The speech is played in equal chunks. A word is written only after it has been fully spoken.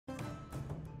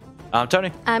I'm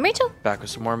Tony. I'm Rachel. Back with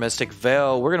some more Mystic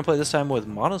Vale. We're going to play this time with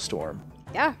Monostorm.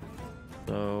 Yeah.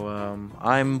 So,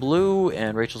 I'm blue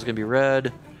and Rachel's going to be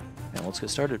red. And let's get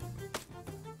started.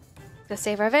 Go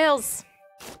save our veils.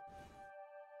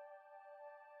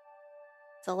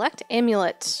 Select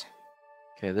amulet.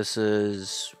 Okay, this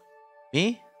is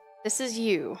me? This is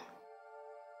you.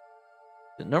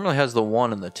 It normally has the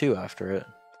 1 and the 2 after it.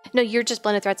 No, you're just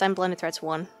blended threats. I'm blended threats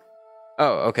 1.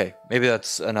 Oh, okay. Maybe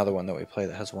that's another one that we play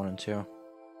that has 1 and 2.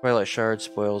 Twilight Shard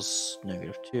spoils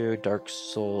 -2. Dark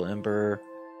Soul Ember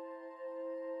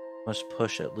must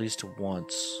push at least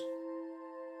once.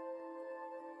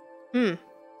 Hmm.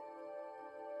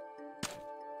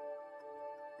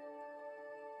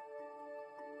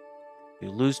 You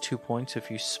lose 2 points if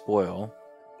you spoil.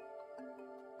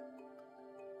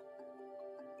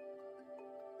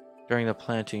 During the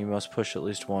planting, you must push at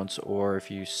least once, or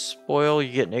if you spoil,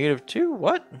 you get -2?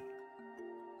 What?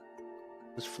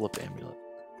 Let's flip amulet.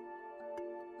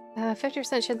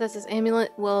 50% chance that this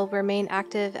amulet will remain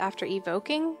active after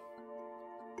evoking.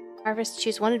 Harvest,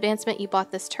 choose one advancement you bought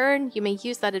this turn. You may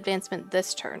use that advancement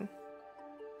this turn.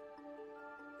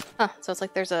 Huh, so it's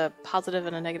like there's a positive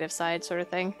and a negative side sort of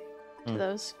thing to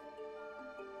those.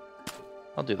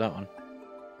 I'll do that one.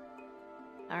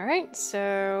 Alright,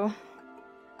 so...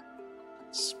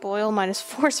 Spoil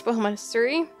 -4, spoil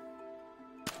 -3.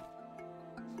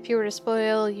 If you were to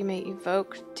spoil, you may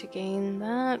evoke to gain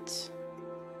that.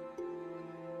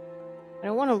 I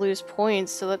don't want to lose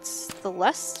points, so that's the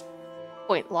less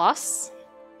point loss.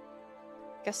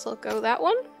 Guess I'll go that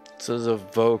one. It says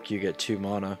evoke, you get 2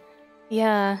 mana.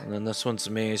 Yeah. And then this one's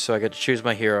me, so I get to choose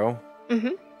my hero.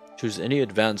 Mm-hmm. Choose any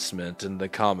advancement in the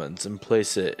commons and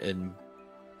place it in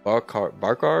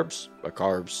Barkarb's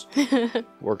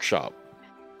workshop.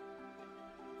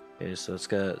 Okay, so it's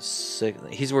got 6.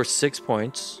 He's worth 6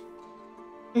 points.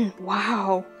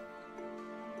 Wow.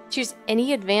 Choose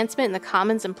any advancement in the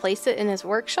commons and place it in his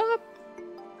workshop?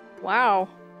 Wow.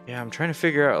 Yeah, I'm trying to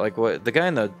figure out like what the guy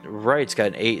on the right's got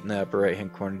an 8 in the upper right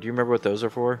hand corner. Do you remember what those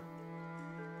are for?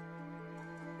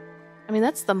 I mean,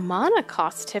 that's the mana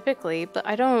cost typically, but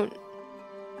I don't...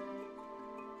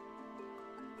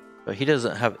 But he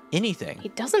doesn't have anything. He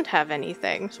doesn't have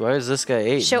anything. So why is this guy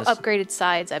 8? Show upgraded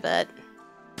sides, I bet.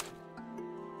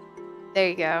 There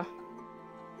you go.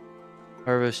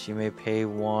 Harvest, you may pay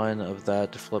 1 of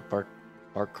that to flip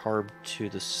Barkarb to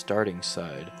the starting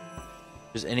side.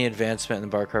 There's any advancement in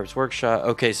the Barkarb's workshop.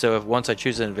 Okay, so if once I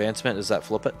choose an advancement, does that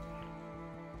flip it?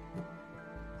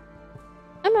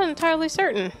 I'm not entirely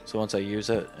certain. So once I use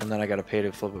it, and then I gotta pay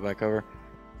to flip it back over.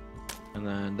 And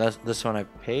then this one I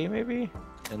pay maybe?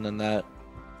 And then that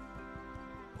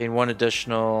gain 1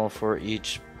 additional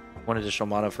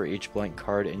mana for each blank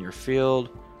card in your field.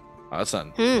 Oh, that's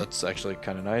not. That's actually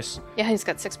kind of nice. Yeah, he's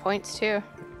got 6 points too.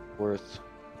 Worth.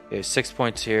 Okay, 6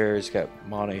 points here. He's got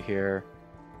mana here.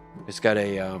 He's got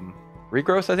a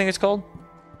regrowth, I think it's called.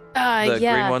 The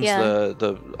green ones,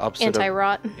 the opposite.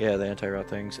 Anti-rot. Yeah, the anti-rot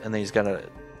things. And then he's got a.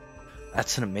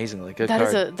 That's an amazingly good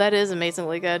card. That is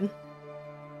amazingly good.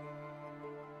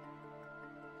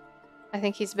 I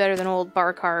think he's better than old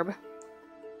Barkarb.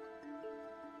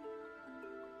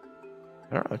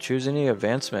 I don't know. Choose any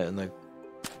advancement in the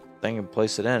thing and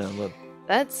place it in, and look.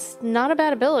 That's not a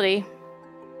bad ability.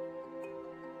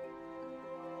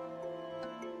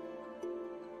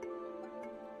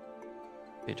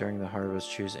 Okay, during the harvest,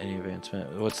 choose any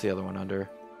advancement. What's the other one under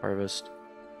harvest?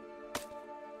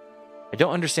 I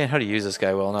don't understand how to use this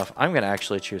guy well enough. I'm gonna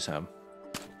actually choose him.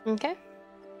 Okay.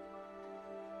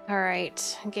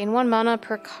 Alright. Gain 1 mana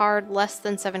per card, less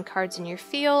than 7 cards in your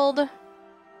field.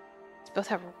 These both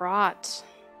have rot.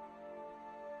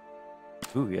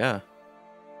 Ooh, yeah.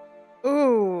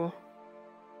 Ooh.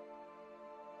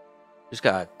 She's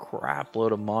got a crap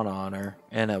load of mana on her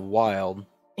and a wild.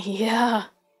 Yeah.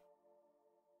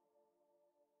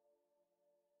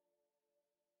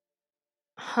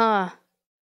 Huh.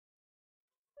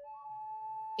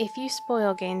 If you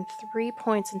spoil, gain 3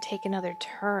 points and take another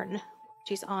turn.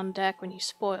 She's on deck when you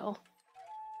spoil.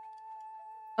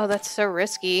 Oh, that's so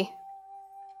risky.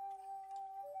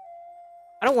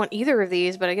 I don't want either of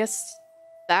these, but I guess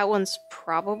that one's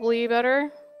probably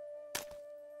better.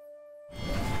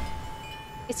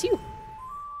 It's you.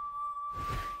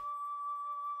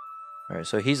 Alright,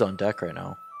 so he's on deck right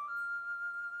now.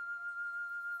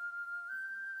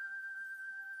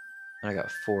 I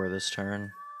got 4 this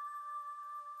turn.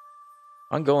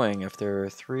 Ongoing, if there are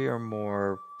 3 or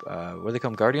more, what do they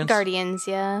call them? Guardians? Guardians,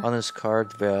 yeah. On this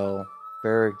card, Vale,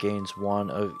 bearer gains 1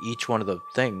 of each one of the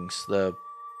things. These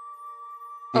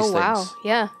wow, things.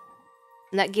 yeah.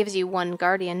 And that gives you 1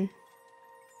 guardian.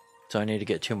 So I need to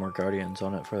get 2 more guardians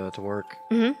on it for that to work.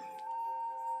 Mm-hmm.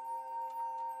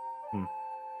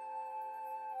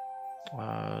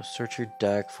 Search your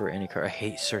deck for any card. I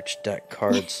hate search deck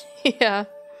cards. Yeah.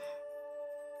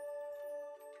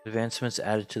 Advancements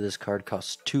added to this card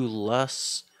cost 2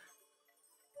 less.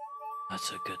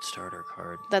 That's a good starter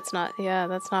card. That's not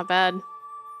bad.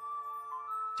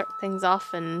 Start things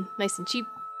off and nice and cheap.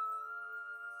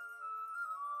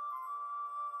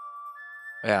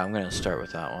 Yeah, I'm gonna start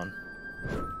with that one.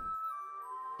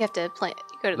 You have to play.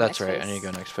 Go to the That's next right. phase. I need to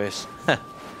go next phase. That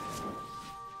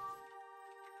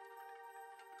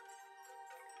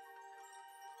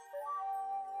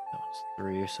one's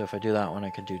 3. So if I do that one, I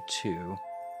can do 2.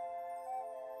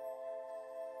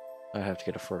 I have to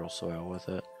get a fertile soil with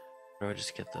it. Or do I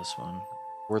just get this one?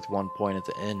 Worth 1 point at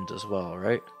the end as well,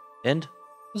 right? End?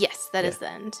 Yes, that is Yeah. the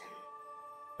end.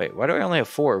 Wait, why do I only have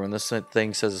 4 when this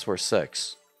thing says it's worth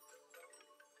 6?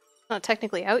 Not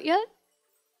technically out yet?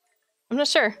 I'm not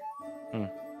sure. I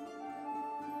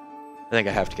think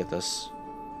I have to get this.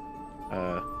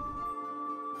 Go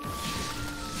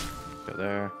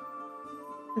there.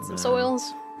 And some then-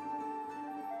 soils.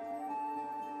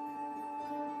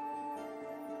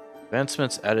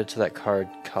 Advancements added to that card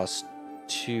cost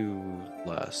 2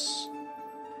 less.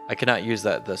 I cannot use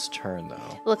that this turn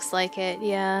though. Looks like it,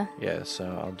 yeah. Yeah, so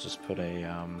I'll just put a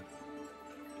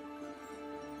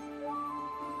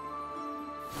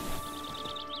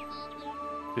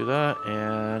do that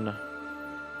and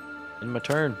in my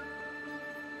turn.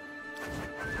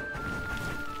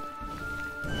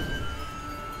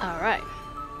 Alright.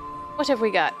 What have we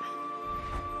got?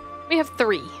 We have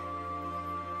 3.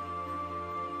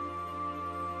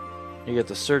 You get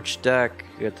the search deck,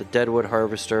 you get the deadwood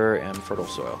harvester, and fertile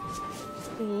soil.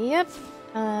 Yep.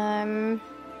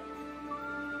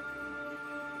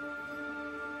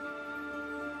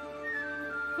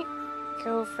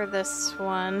 Go for this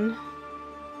one.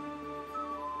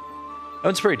 That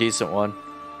one's a pretty decent one.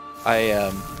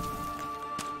 I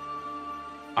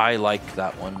like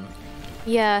that one.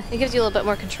 Yeah, it gives you a little bit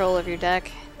more control of your deck.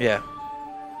 Yeah.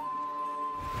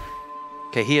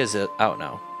 Okay, he is out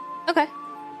now. Okay.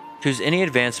 Choose any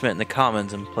advancement in the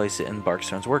commons and place it in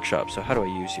Barkstone's workshop. So how do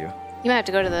I use you? You might have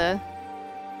to go to the...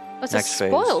 What's Next it phase.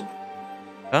 spoiled?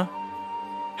 Huh?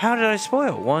 How did I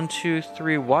spoil? 1, 2,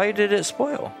 3. Why did it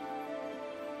spoil?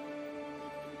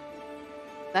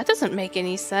 That doesn't make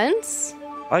any sense.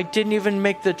 I didn't even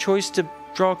make the choice to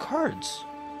draw cards.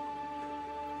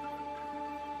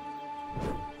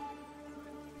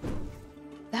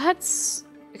 That's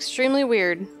extremely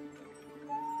weird.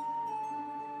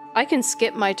 I can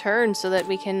skip my turn so that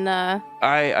we can,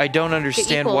 I don't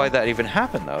understand equal. why that even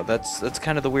happened though. That's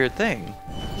kind of the weird thing.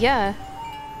 yeah.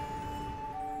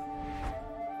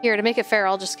 Here, to make it fair,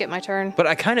 I'll just skip my turn. But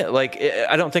I kind of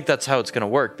I don't think that's how it's going to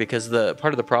work because the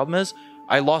part of the problem is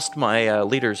I lost my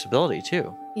leader's ability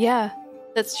too. Yeah,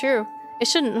 that's true. It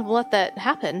shouldn't have let that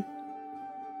happen.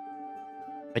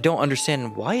 I don't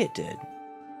understand why it did.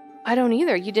 I don't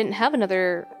either. You didn't have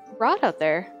another rod out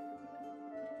there.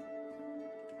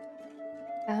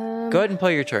 Go ahead and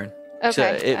play your turn. So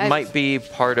Okay. it might be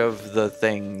part of the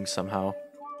thing somehow.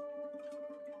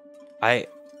 Why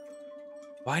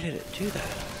did it do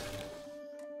that?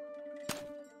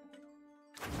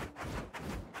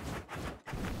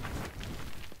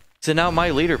 So now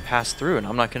my leader passed through, and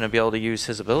I'm not going to be able to use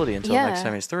his ability until next Yeah.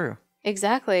 time he's through.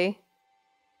 Exactly.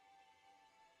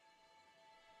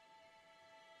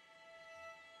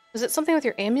 Was it something with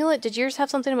your amulet? Did yours have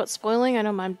something about spoiling? I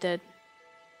know mine did.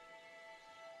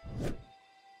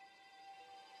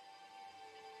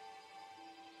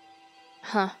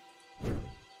 Huh.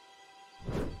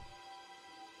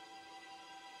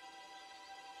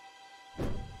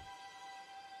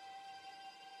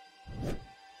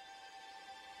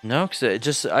 No,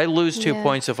 because I lose 2 Yeah.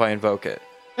 points if I invoke it.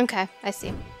 Okay, I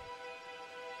see.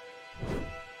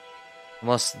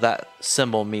 Unless that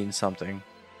symbol means something.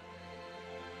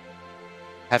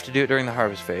 Have to do it during the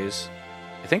harvest phase.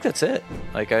 I think that's it.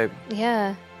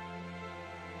 Yeah.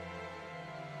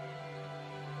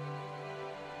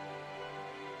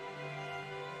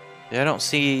 I don't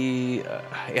see...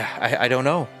 I don't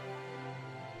know.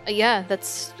 Yeah,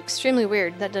 that's extremely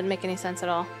weird. That doesn't make any sense at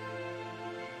all.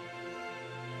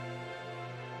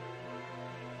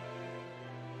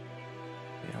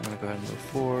 Yeah, I'm going to go ahead and move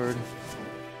forward.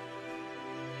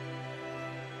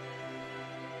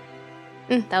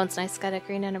 That one's nice. Got a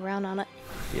green and a brown on it.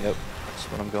 Yep, that's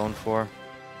what I'm going for.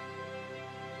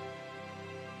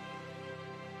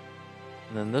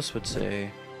 And then this would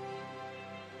say...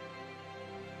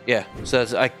 Yeah, so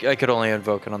I could only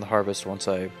invoke it on the harvest once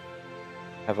I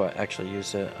have actually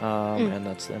used it. And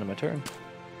that's the end of my turn.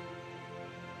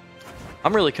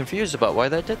 I'm really confused about why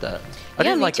that did that. I Yeah,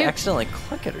 didn't me like too. accidentally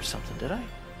click it or something, did I?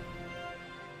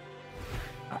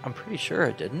 I'm pretty sure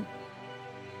I didn't.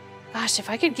 Gosh, if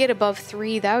I could get above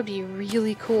 3, that would be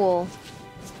really cool.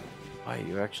 Why,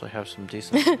 you actually have some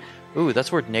decent... Ooh,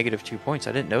 that's worth -2 points.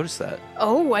 I didn't notice that.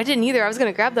 Oh, I didn't either. I was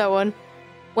going to grab that one.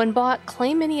 When bought,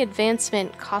 claim any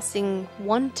advancement costing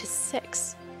 1 to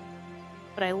 6.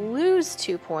 But I lose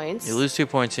 2 points. You lose 2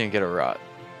 points and you get a rot.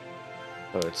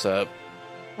 So it's up.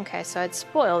 Okay, so I'd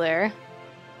spoil there.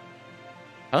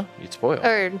 Huh? You'd spoil.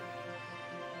 Or...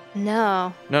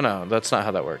 No. No, that's not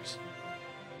how that works.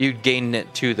 You'd gain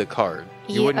it to the card.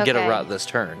 You Yeah, wouldn't get a okay. rot this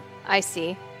turn. I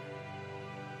see.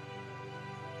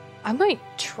 I might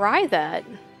try that.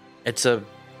 It's a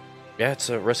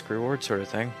risk-reward sort of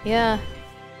thing. Yeah.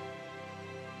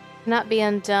 Not be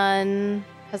undone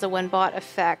has a when bought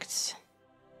effect.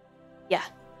 Yeah.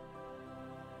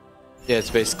 Yeah, it's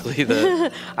basically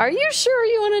the... Are you sure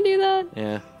you want to do that?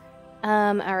 Yeah.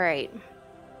 Alright.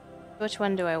 Which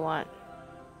one do I want?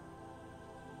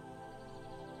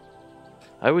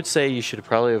 I would say you should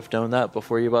probably have known that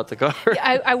before you bought the card.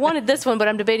 I wanted this one, but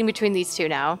I'm debating between these two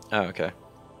now. Oh, okay.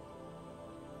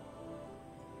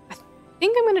 I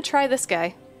think I'm going to try this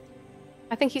guy.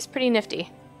 I think he's pretty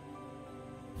nifty.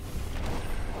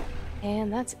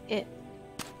 And that's it.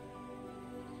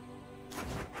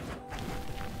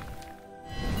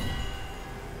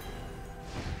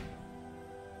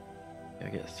 I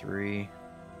get 3.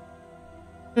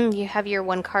 You have your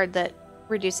one card that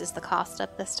reduces the cost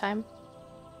up this time.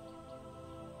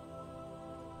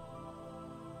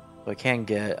 I can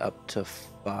get up to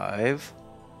 5.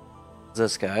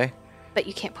 This guy. But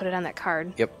you can't put it on that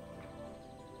card. Yep.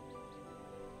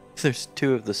 There's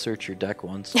 2 of the search your deck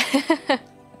ones.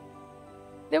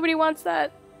 Nobody wants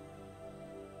that.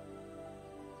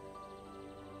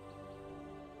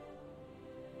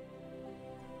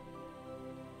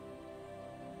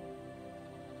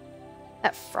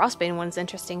 That Frostbane one's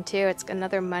interesting too. It's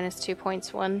another -2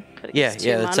 points one. But it Yeah, gets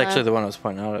 2 that's mana. actually the one I was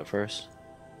pointing out at first.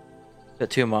 Got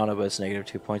 2 mana, but it's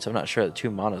 -2 points. I'm not sure that 2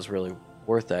 mana is really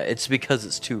worth that. It's because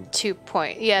it's 2. 2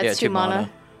 point. Yeah, it's 2 mana.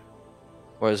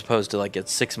 Whereas opposed to like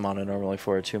it's 6 mana normally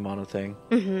for a 2 mana thing.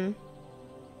 Mm-hmm.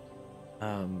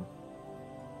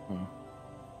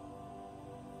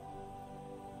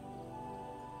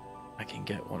 I can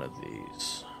get one of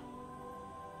these.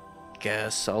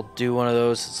 Guess I'll do one of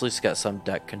those. It's at least got some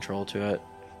deck control to it.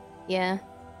 Yeah.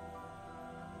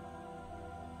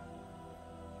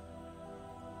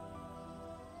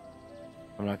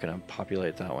 I'm not gonna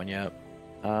populate that one yet.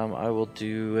 I will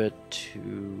do it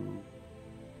to...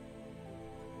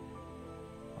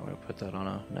 I'm gonna put that on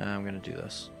a... Nah, I'm gonna do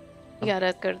this. You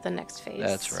gotta go to the next phase.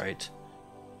 That's right.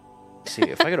 See,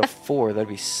 if I get a 4, that'd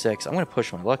be 6. I'm gonna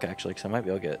push my luck actually, because I might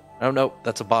be able to get... Oh, no,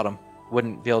 that's a bottom.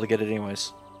 Wouldn't be able to get it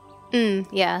anyways.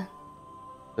 Yeah.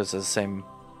 This is the same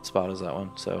spot as that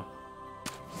one, so...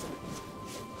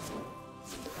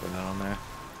 Put that on there.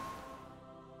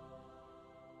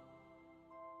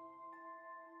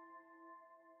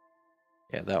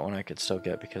 Yeah, that one I could still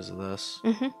get because of this.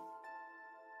 Mm-hmm.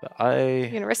 But You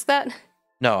gonna risk that?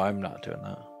 No, I'm not doing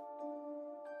that.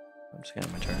 I'm just gonna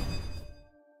have my turn.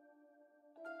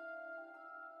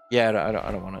 Yeah, I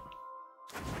don't want it.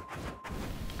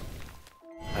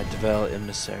 I develop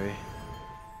emissary.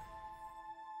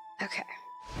 Okay.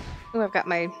 Ooh, I've got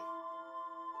my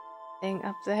thing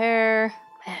up there.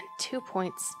 Man, 2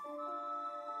 points.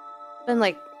 Been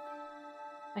like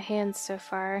my hands so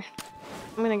far.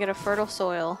 I'm gonna get a fertile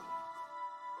soil.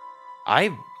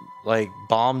 I like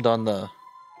bombed on the...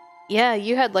 Yeah,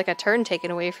 you had like a turn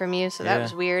taken away from you, so that Yeah.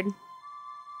 was weird.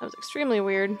 That was extremely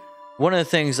weird. One of the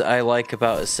things I like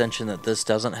about Ascension that this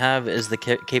doesn't have is the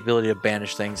capability to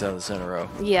banish things out of the center row.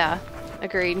 Yeah,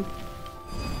 agreed.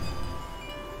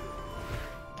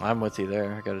 I'm with you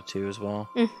there. I got a 2 as well.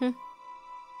 Mm-hmm.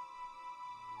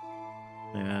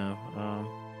 Yeah,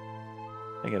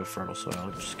 I get a fertile soil.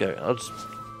 I'll just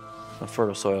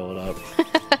fertile soil it up.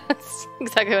 That's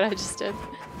exactly what I just did.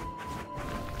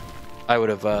 I would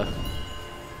have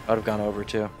gone over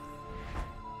too.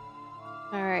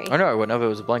 Alright. Oh no, I wouldn't have. It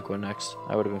was a blank one next.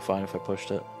 I would have been fine if I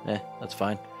pushed it. That's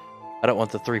fine. I don't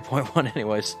want the 3.1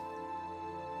 anyways.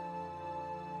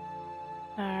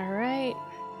 Alright.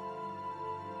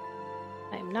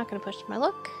 I'm not gonna push my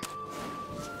luck.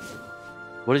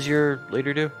 What does your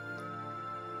leader do?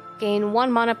 Gain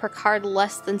 1 mana per card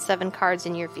less than 7 cards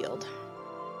in your field.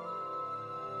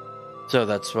 So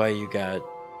that's why you got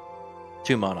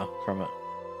 2 mana from it.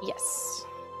 Yes.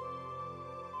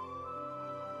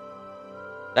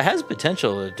 That has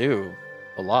potential to do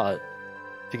a lot.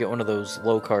 If you get one of those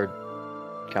low card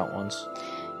count ones.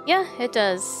 Yeah, it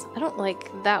does. I don't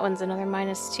like that one's another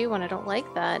 -2 one. I don't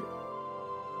like that.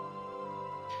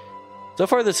 So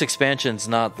far, this expansion's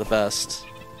not the best.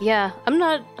 Yeah, I'm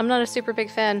not a super big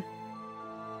fan.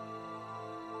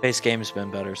 Base game's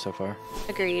been better so far.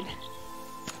 Agreed.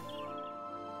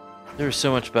 They were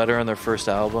so much better on their first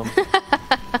album.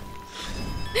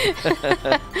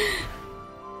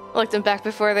 Looked them back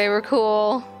before they were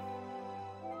cool.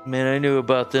 Man, I knew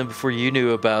about them before you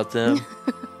knew about them.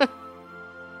 You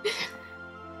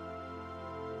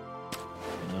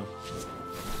know?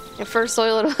 And first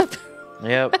soil it up.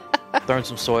 Yep. Throwing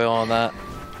some soil on that.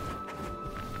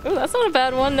 Ooh, that's not a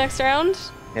bad one next round.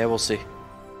 Yeah, we'll see.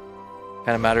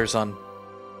 Kind of matters on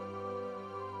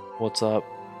what's up.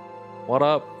 What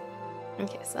up?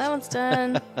 Okay, so that one's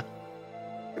done.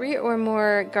 3 or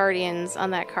more guardians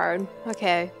on that card.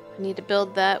 Okay, I need to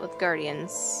build that with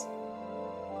guardians.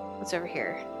 What's over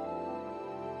here?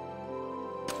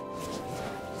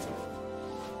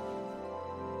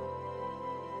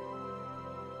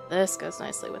 This goes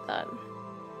nicely with that.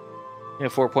 Yeah,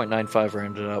 4.95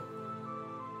 rounded up.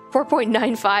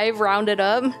 4.95 rounded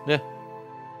up. Yeah.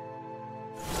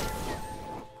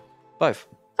 5.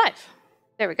 5.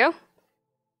 There we go. Is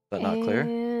that not clear?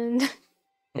 And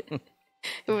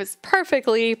it was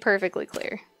perfectly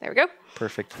clear. There we go.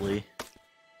 Perfectly.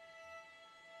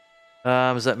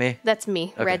 Is that me? That's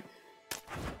me, Okay. red.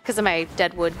 Because of my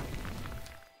deadwood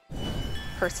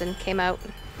person came out.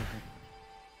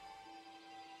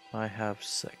 I have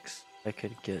 6. I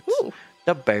could get Ooh.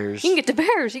 the bears. You can get the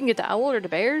bears. You can get the owl or the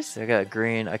bears. I got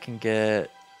green. I can get.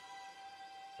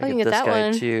 Oh, you can this get that guy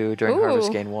one. too during Ooh.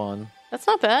 harvest gain 1. That's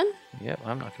not bad. Yep,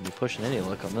 I'm not gonna be pushing any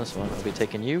luck on this one. I'll be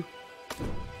taking you.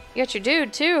 You got your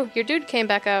dude too. Your dude came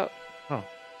back out. Oh,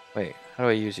 wait. How do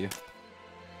I use you?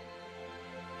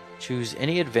 Choose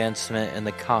any advancement in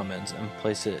the commons and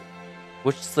place it.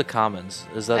 Which's the commons?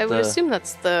 Is that I would assume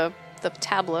that's the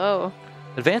tableau.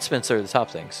 Advancements are the top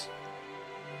things.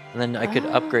 And then I could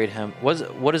upgrade him.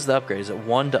 What is the upgrade? Is it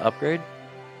 1 to upgrade?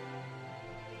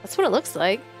 That's what it looks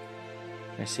like.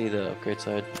 Can I see the upgrade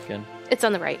side again? It's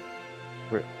on the right.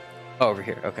 Where? Oh, over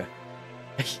here. Okay.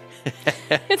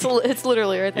 It's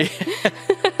literally right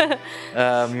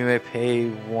there. You may pay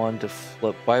 1 to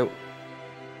flip by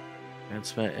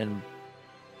advancement and.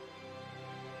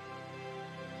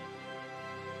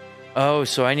 Oh,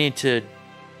 so I need to.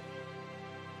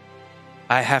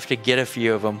 I have to get a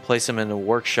few of them, place them in the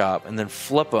workshop, and then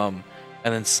flip them,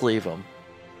 and then sleeve them.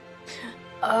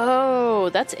 Oh,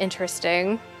 that's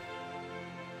interesting.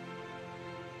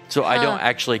 So I don't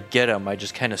actually get them. I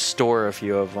just kind of store a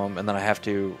few of them, and then I have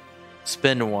to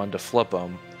spend 1 to flip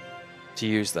them to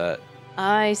use that.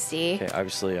 I see. Okay,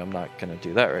 obviously I'm not going to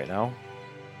do that right now.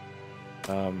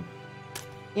 You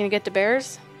gonna get the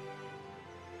bears?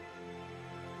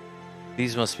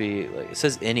 These must be, like, it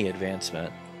says any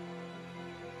advancement.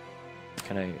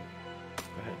 Can I go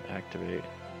ahead and activate?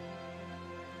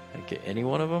 Can I get any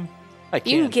one of them? I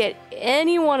can. You can get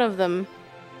any one of them.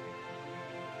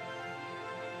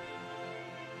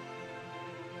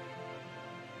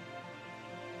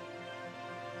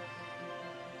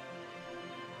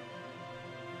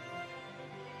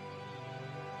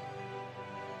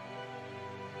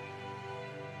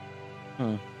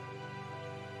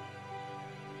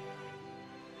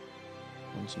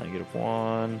 One's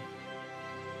 -1.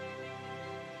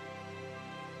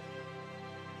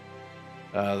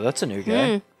 That's a new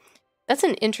guy. That's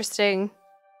an interesting.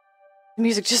 The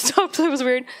music just stopped. That was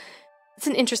weird. It's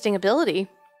an interesting ability.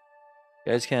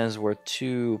 Guy's cannon is worth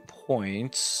 2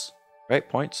 points. Right?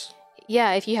 Points?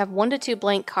 Yeah, if you have 1 to 2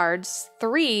 blank cards,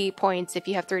 3 points if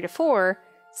you have 3 to 4,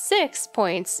 6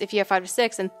 points if you have 5 to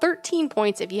 6, and 13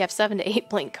 points if you have 7 to 8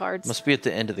 blank cards. Must be at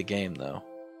the end of the game, though.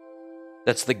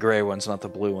 That's the gray ones, not the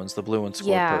blue ones. The blue ones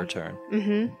score per turn.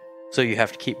 Mm-hmm. So you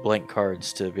have to keep blank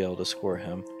cards to be able to score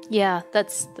him. Yeah,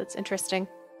 that's interesting.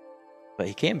 But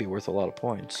he can be worth a lot of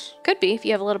points. Could be if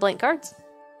you have a lot of blank cards.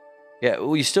 Yeah,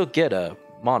 well, you still get a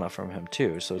mana from him,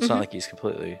 too. So it's not like he's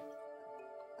completely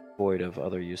void of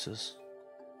other uses.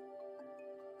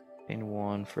 Gain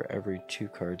 1 for every 2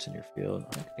 cards in your field.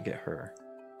 I'm going to get her.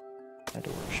 I had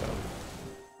to workshop.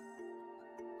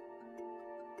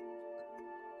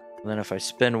 And then if I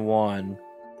spend 1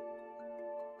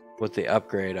 with the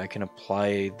upgrade, I can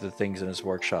apply the things in his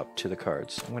workshop to the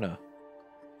cards. I'm going to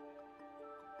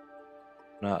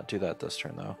not do that this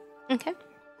turn, though. Okay.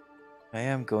 I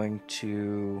am going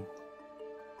to...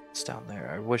 It's down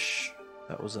there. I wish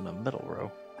that was in a middle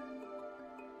row.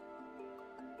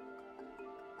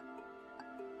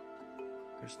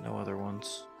 There's no other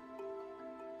ones.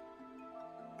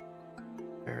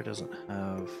 Bear doesn't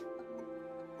have...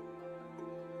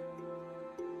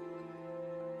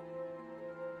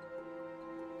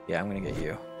 Yeah, I'm gonna get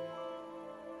you.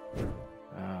 Where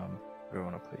do I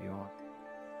want to put you on?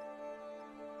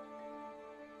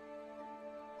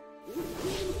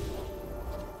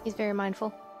 He's very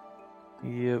mindful.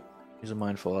 Yep, he's a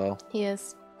mindful owl. He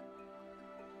is.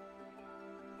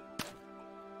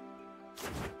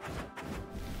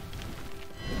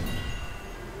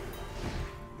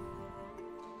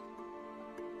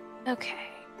 Okay.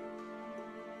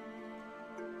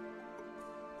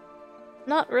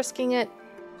 Not risking it.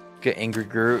 Get Angry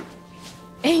Groot.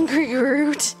 Angry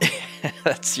Groot.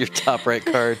 That's your top right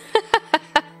card.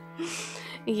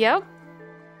 Yep.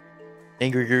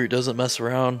 Angry Groot doesn't mess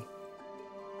around.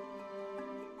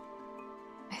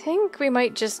 I think we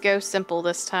might just go simple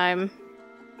this time.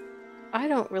 I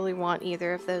don't really want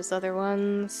either of those other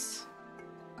ones.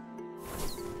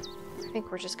 I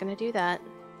think we're just gonna do that.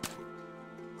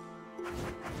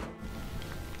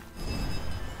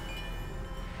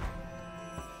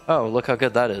 Oh, look how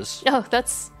good that is. Oh,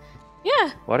 that's...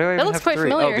 Yeah. Why do I even looks have quite 3?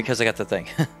 familiar. Oh, because I got the thing.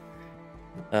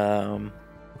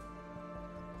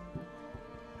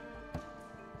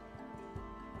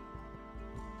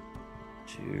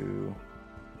 2.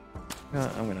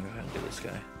 I'm gonna go ahead and do this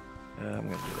guy. I'm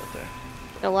gonna do that there.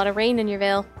 Got a lot of rain in your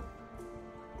veil.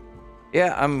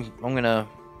 Yeah, I'm gonna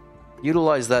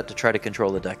utilize that to try to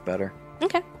control the deck better.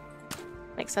 Okay.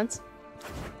 Makes sense.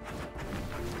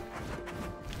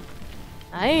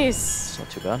 Nice. It's not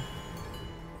too bad.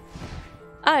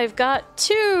 I've got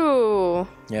 2.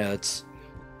 Yeah, it's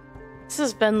This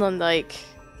has been like...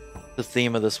 the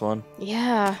theme of this one.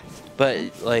 Yeah.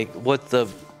 But like,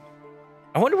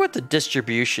 I wonder what the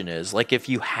distribution is. Like, if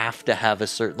you have to have a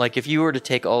certain, like, if you were to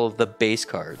take all of the base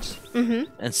cards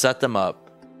and set them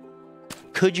up,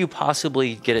 could you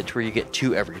possibly get it to where you get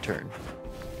 2 every turn?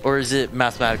 Or is it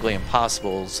mathematically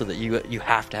impossible so that you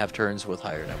have to have turns with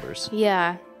higher numbers?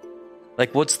 Yeah.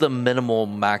 Like, what's the minimal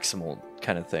maximal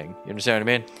kind of thing? You understand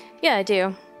what I mean? Yeah, I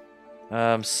do.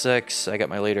 6. I got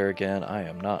my leader again. I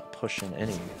am not pushing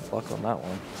any luck on that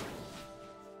one.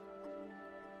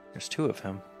 There's 2 of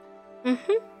him.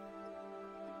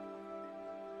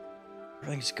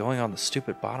 Everything's going on the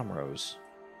stupid bottom rows.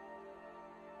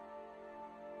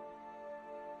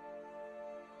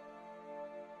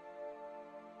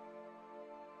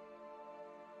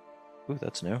 Ooh,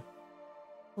 that's new.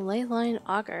 Leyline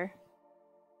Augur.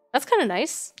 That's kind of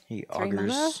nice. He 3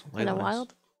 mana augurs in a ley lines.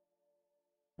 wild.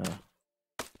 Oh.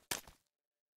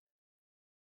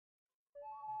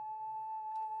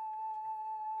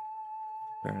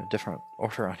 They're in a different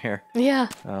order on here. Yeah.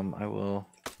 I will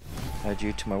add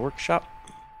you to my workshop.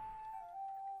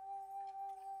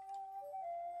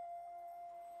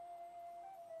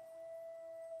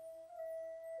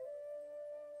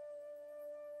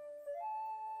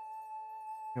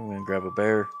 I'm gonna grab a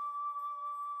bear.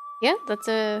 Yeah, that's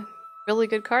a really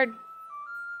good card.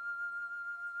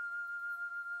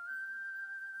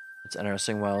 It's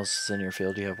interesting. While it's in your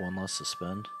field, you have 1 less to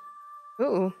spend.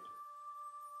 Ooh.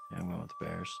 Yeah, I'm going with the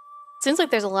bears. Seems like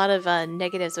there's a lot of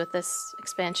negatives with this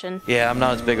expansion. Yeah, I'm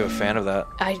not as big of a fan of that.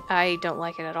 I don't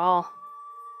like it at all.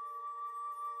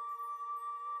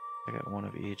 I got 1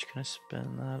 of each. Can I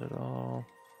spend that at all?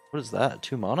 What is that?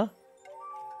 2 mana?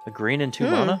 A green and 2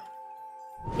 mana?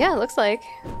 Yeah, it looks like.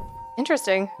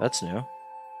 Interesting. That's new.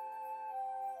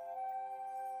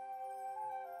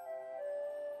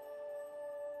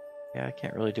 Yeah, I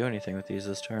can't really do anything with these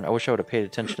this turn. I wish I would have paid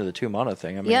attention to the 2 mana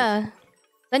thing. I mean, Yeah.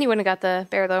 Then you wouldn't have got the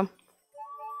bear, though.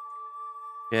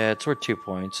 yeah, it's worth 2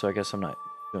 points, so I guess I'm not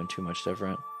doing too much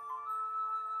different.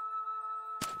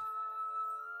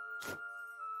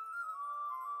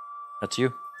 That's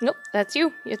you. Nope, that's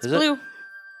you. It's Is it? blue.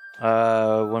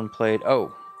 1 played.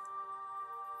 Oh.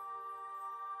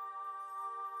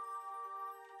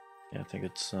 Yeah, I think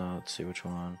it's, let's see which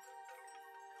one.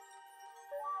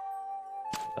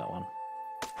 That one.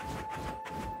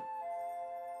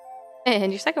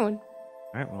 And your second one.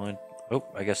 Alright, well,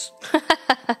 I guess.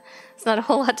 It's not a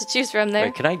whole lot to choose from there.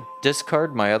 Wait, can I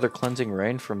discard my other Cleansing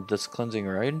Rain from this Cleansing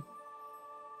Rain?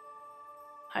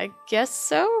 I guess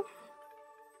so.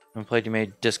 When played, you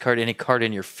may discard any card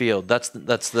in your field. That's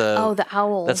the. Oh, the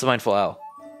owl. That's the Mindful Owl.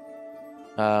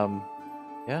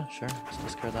 Yeah, sure. Let's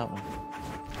discard that one.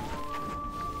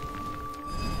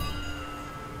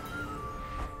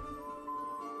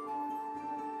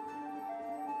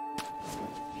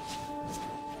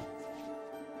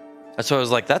 So I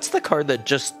was like, that's the card that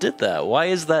just did that. Why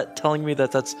is that telling me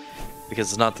that that's...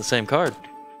 Because it's not the same card.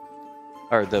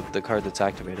 Or the card that's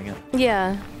activating it.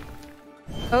 Yeah.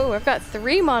 Oh, I've got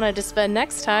 3 mana to spend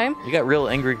next time. You got real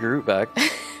Angry Groot back.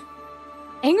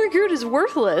 Angry Groot is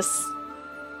worthless.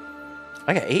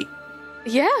 I got 8.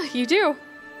 Yeah, you do.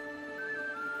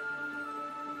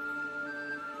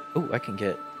 Oh, I can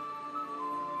get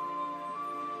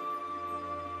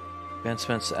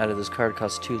advancements out of this card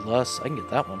costs 2 less. I can get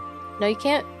that one. No, you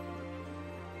can't.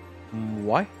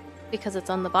 Why? Because it's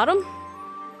on the bottom.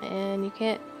 And you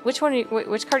can't... Which one?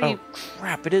 Which card are you...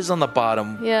 Crap, it is on the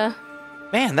bottom. Yeah.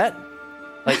 Man, that...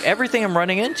 Like, everything I'm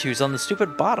running into is on the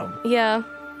stupid bottom. Yeah.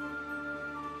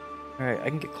 Alright, I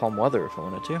can get Calm Weather if I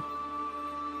wanted to.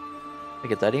 I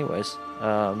get that anyways.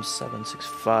 7, 6,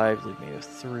 5, leave me with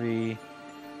 3.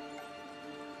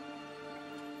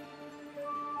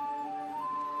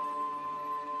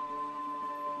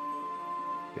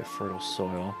 Get Fertile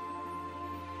Soil.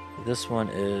 This one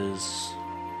is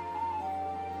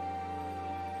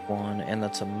 1, and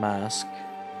that's a mask.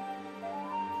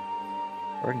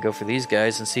 Or I can go for these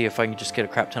guys and see if I can just get a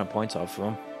crap ton of points off of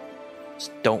them.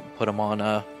 Just don't put them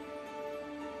on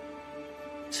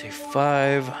say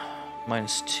 5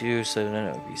 minus 2, so then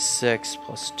it would be 6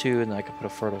 plus 2, and then I could put a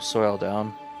Fertile Soil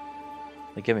down.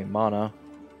 They give me mana.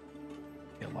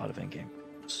 Get a lot of in-game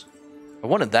points. I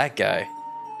wanted that guy.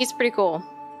 He's pretty cool.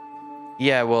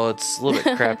 Yeah, well, it's a little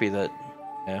bit crappy that...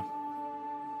 Yeah.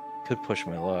 Could push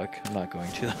my luck. I'm not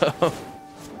going to, though.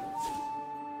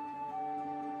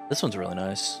 This one's really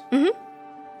nice. Mm-hmm.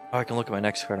 Oh, I can look at my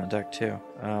next card on deck, too.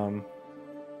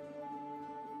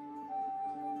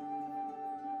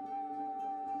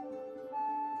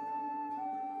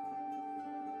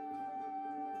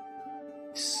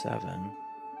 7.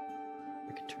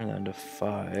 I could turn that into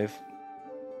 5.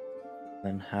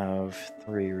 Then have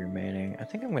 3 remaining. I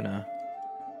think I'm gonna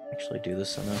actually do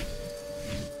this in a...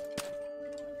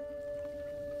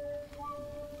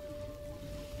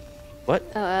 What?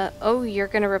 Oh, you're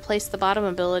gonna replace the bottom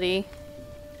ability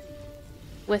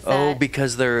with that. Oh,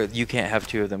 because you can't have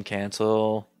 2 of them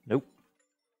cancel. Nope.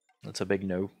 That's a big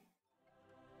no.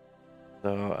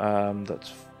 So,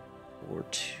 that's 4,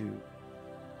 2.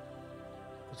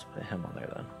 Let's put him on there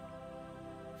then.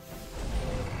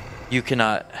 You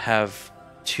cannot have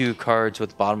 2 cards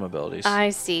with bottom abilities. I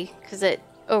see, because it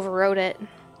overrode it.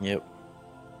 Yep.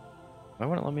 Why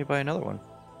wouldn't it let me buy another one?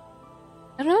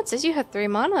 I don't know, it says you have 3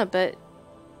 mana, but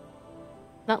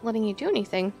not letting you do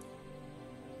anything.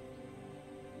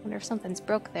 Wonder if something's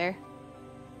broke there.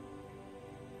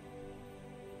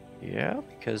 Yeah,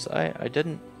 because I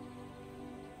didn't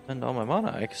spend all my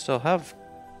mana. I still have...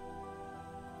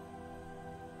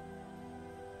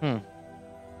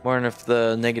 Wondering if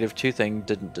the -2 thing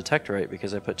didn't detect right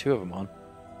because I put 2 of them on.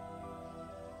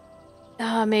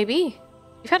 Maybe.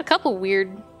 You've had a couple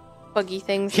weird, buggy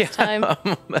things this time.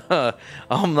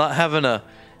 I'm not having a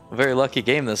very lucky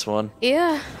game this one.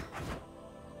 Yeah.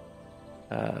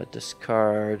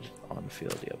 Discard on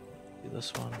field. Yep. Do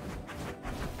this one.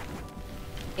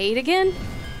 8 again?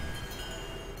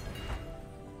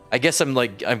 I guess I'm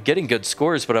getting good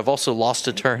scores, but I've also lost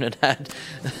a turn and had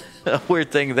a weird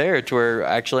thing there to where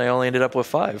actually I only ended up with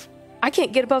 5. I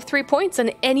can't get above 3 points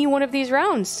in any one of these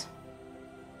rounds.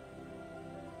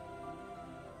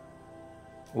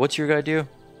 What's your guy do?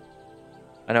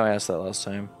 I know I asked that last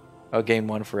time. Oh, gain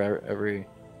 1 for every...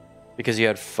 Because you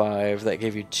had 5, that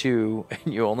gave you 2,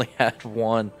 and you only had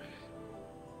 1.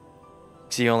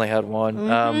 So you only had 1.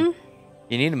 Mm-hmm.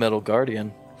 You need a Middle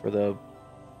Guardian for the...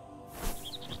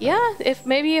 Yeah,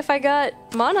 if I got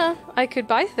mana, I could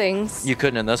buy things. You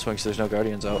couldn't in this one because there's no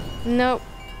Guardians out. Nope.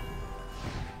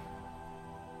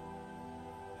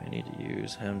 I need to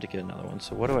use him to get another one.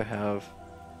 So what do I have?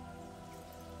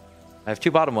 I have 2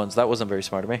 bottom ones. That wasn't very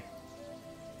smart of me.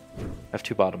 I have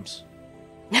 2 bottoms.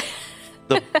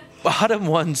 The bottom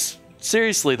ones.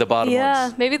 Seriously, the bottom ones.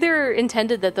 Yeah, maybe they're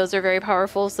intended that those are very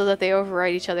powerful so that they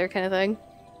override each other kind of thing.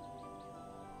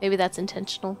 Maybe that's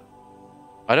intentional.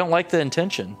 I don't like the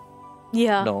intention.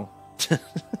 Yeah. No.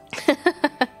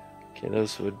 Okay,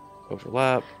 those would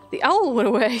overlap. The owl went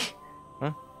away.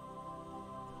 Huh?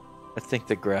 I think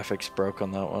the graphics broke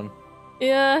on that one.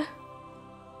 Yeah.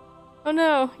 Oh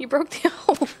no, you broke the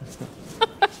owl.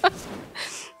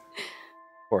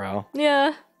 Poor owl.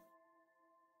 Yeah.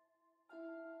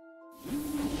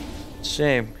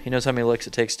 Shame. He knows how many licks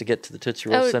it takes to get to the Tootsie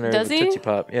Roll Center of does the he? Tootsie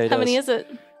Pop. Yeah, he does. How many is it?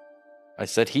 I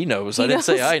said he knows. He I didn't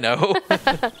say knows. I know.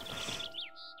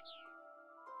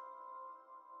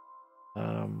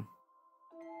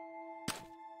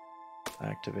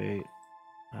 Activate.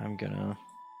 I'm gonna...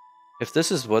 If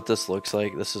this is what this looks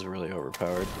like, this is really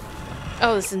overpowered.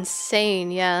 Oh, it's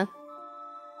insane, yeah.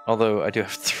 Although I do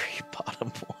have 3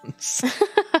 bottom ones.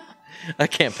 I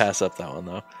can't pass up that one,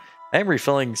 though. I am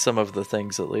refilling some of the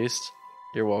things, at least.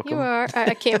 You're welcome. You are.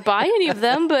 I can't buy any of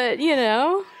them, but, you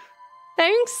know.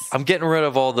 Thanks. I'm getting rid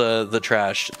of all the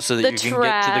trash so that you can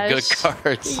get to the good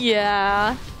cards.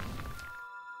 Yeah.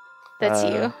 That's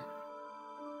you.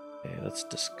 Okay, that's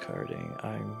discarding.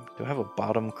 Do I have a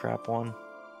bottom crap one?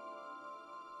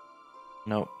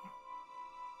 Nope.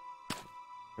 Get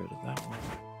rid of that one.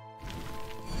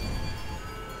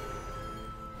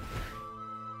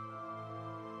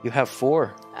 You have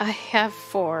 4. I have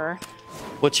 4.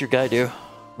 What's your guy do?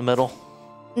 The middle?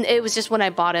 It was just when I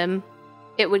bought him,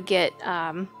 it would get.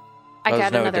 I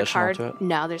got no another additional card. to it?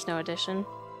 No, there's no addition.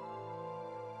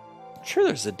 Sure,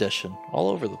 there's addition all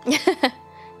over the place.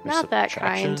 Not that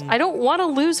kind. subtraction. I don't want to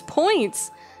lose points.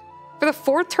 For the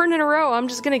 4th turn in a row, I'm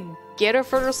just gonna get a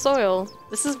fertile soil.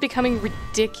 This is becoming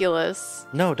ridiculous.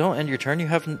 No, don't end your turn. You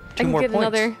have 2 I can more get points.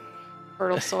 another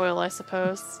fertile soil, I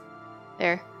suppose.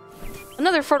 There.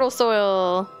 Another fertile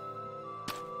soil.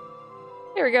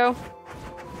 There we go.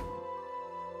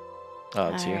 Oh,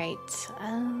 it's you. Alright.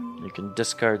 You can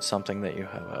discard something that you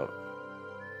have out.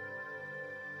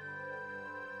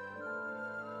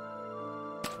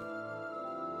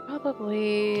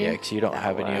 Probably. Yeah, because you don't that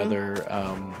have any one. other,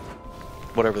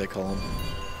 whatever they call them.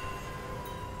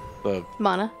 The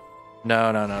Mana.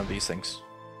 no, these things.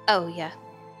 Oh, yeah.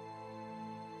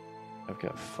 I've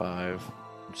got 5.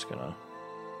 I'm just gonna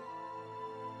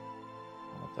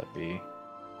let that be.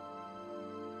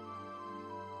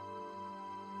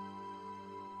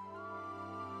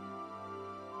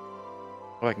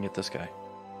 Oh, I can get this guy.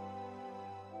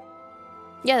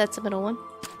 Yeah, that's the middle one.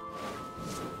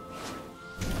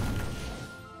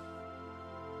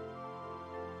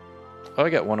 Oh, I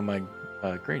got one of my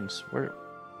greens. Where?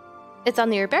 It's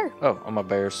on your bear. Oh, on my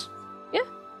bears. Yeah.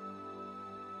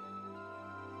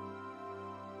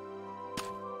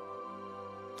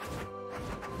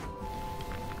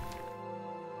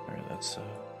 Alright, that's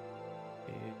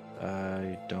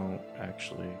I don't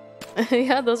actually.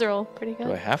 Yeah, those are all pretty good.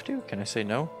 Do I have to? Can I say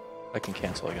no? I can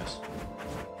cancel, I guess.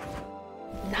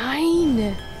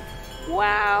 9!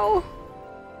 Wow!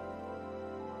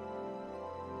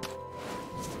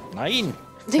 9.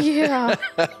 Yeah.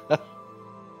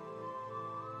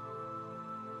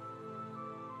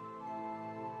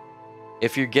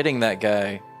 If you're getting that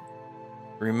guy,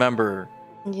 remember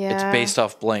Yeah. it's based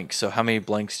off blanks. So how many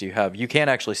blanks do you have? You can't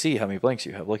actually see how many blanks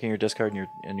you have. Look in your discard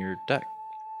in your deck.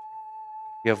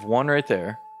 You have 1 right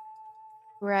there.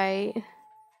 Right.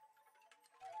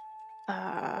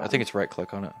 I think it's right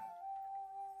click on it.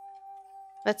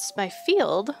 That's my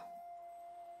field.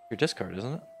 Your discard,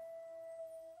 isn't it?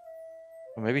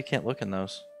 Well, maybe you can't look in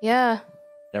those. Yeah.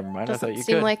 Never mind. I thought Doesn't you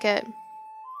seem could. like it.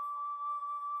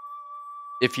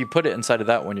 If you put it inside of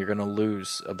that one, you're going to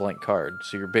lose a blank card.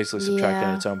 So you're basically subtracting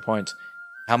Yeah. its own points.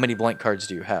 How many blank cards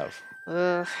do you have?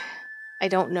 Ugh. I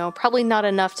don't know. Probably not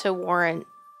enough to warrant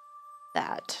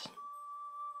that.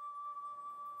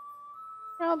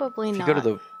 Probably If not. you go to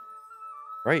the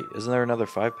right, isn't there another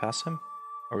 5 past him?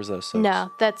 Or was that a 6? No,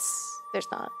 there's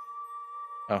not.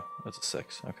 Oh, that's a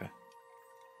 6. Okay.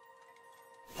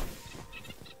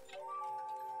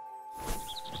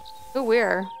 Ooh,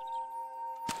 we're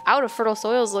out of fertile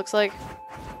soils, looks like.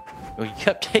 Well, you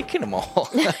kept taking them all.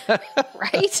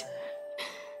 Right?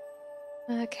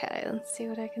 Okay, let's see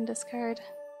what I can discard.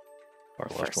 Or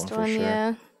left one First for one, sure.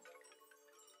 yeah.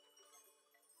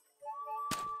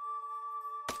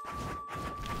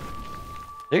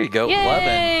 There you go. 11.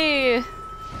 Yay! I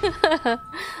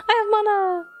have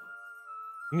mana.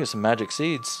 You can get some magic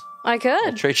seeds. I I'll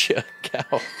could. trade you a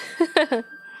cow.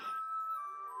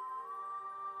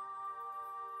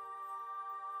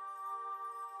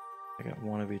 I got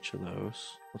 1 of each of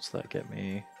those. What's that get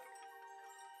me?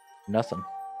 Nothing.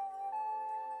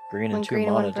 Green One and 2 green,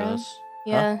 mana one brown. does.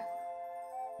 Yeah.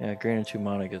 Yeah, green and 2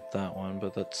 mana get that one,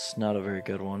 but that's not a very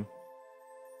good one.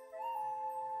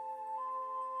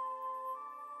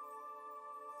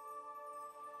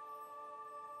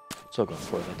 Still going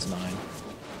for it, that's 9.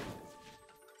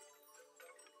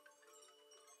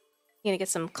 You gonna get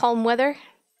some calm weather?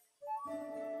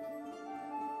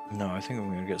 No, I think I'm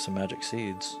gonna get some magic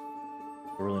seeds.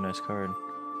 A really nice card.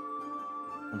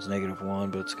 One's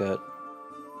 -1, but it's got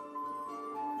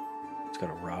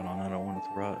a rot on it. I don't want it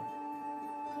to rot.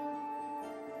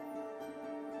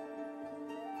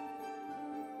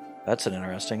 That's an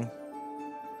interesting.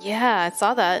 Yeah, I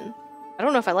saw that. I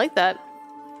don't know if I like that.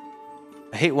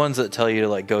 I hate ones that tell you to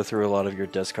like go through a lot of your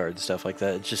discard stuff like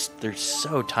that. It's just they're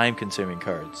so time-consuming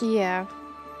cards. Yeah.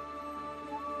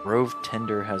 Grove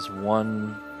Tender has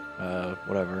 1,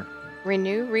 whatever.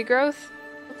 Renew? Regrowth?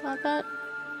 What's not that?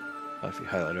 If you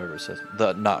highlight over, it says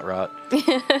the not rot.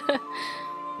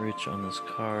 Reach on this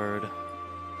card.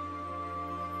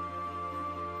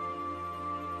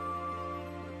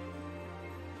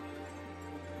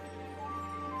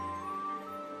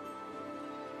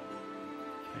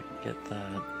 I can get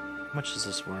that. How much is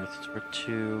this worth? It's worth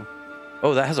 2.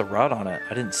 Oh, that has a rod on it.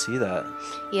 I didn't see that.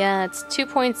 Yeah, it's 2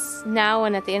 points now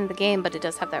and at the end of the game, but it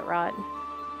does have that rod.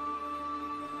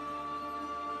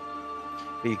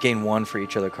 But you gain 1 for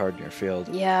each other card in your field.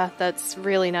 Yeah, that's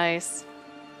really nice.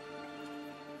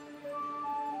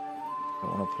 I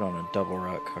want to put on a double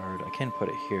rock card. I can put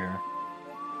it here.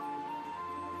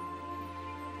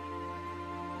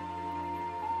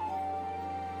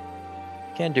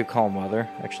 Can do calm weather,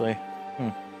 actually.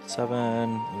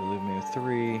 7. Will leave me with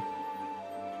 3.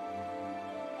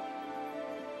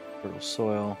 Fertile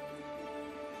soil.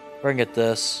 Or I can get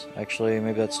this, actually.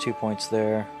 Maybe that's 2 points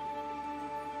there.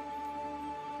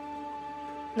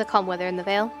 The calm weather in the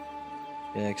Vale.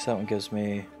 Yeah, because that one gives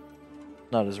me...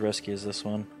 not as risky as this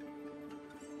one.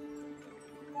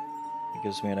 It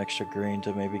gives me an extra green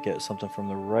to maybe get something from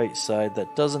the right side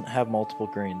that doesn't have multiple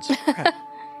greens. Crap.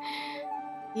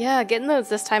 Yeah, getting those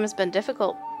this time has been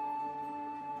difficult.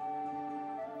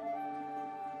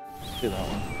 Do that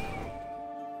one.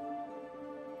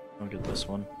 I'll get this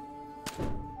one.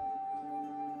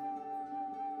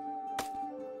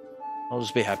 I'll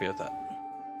just be happy with that.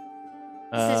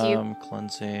 This is you.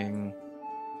 Cleansing.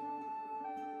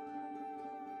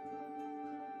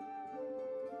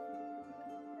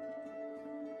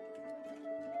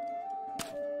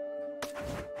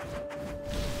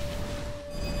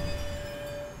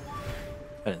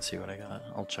 I didn't see what I got.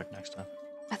 I'll check next time.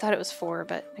 I thought it was 4,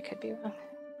 but I could be wrong.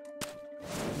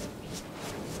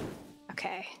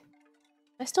 Okay.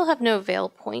 I still have no Vale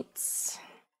points.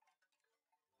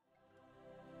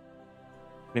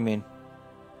 What do you mean?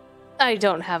 I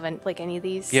don't have any of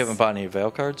these. You haven't bought any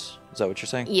Vale cards? Is that what you're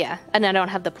saying? Yeah, and I don't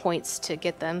have the points to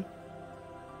get them.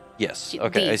 Yes.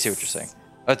 Okay, I see what you're saying.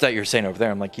 I thought you were saying over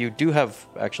there. I'm like, you do have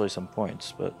actually some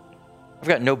points, but I've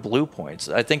got no blue points.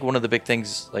 I think one of the big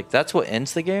things, like, that's what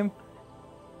ends the game.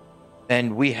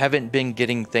 And we haven't been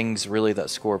getting things really that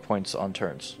score points on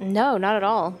turns. No, not at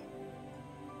all.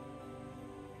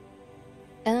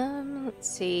 Let's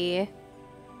see.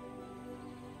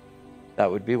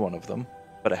 That would be one of them,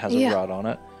 but it has a rod on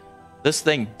it. This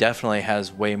thing definitely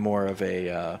has way more of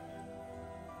a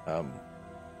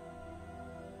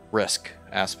risk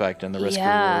aspect and the risk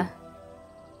reward.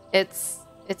 It's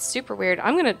super weird.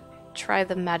 I'm gonna try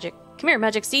the magic. Come here,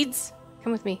 magic seeds.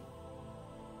 Come with me.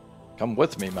 Come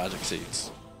with me, magic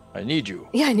seeds. I need you.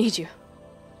 Yeah, I need you.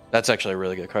 That's actually a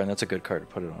really good card, and that's a good card to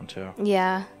put it on too.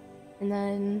 Yeah, and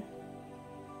then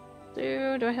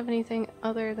do I have anything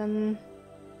other than?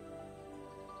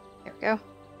 There we go.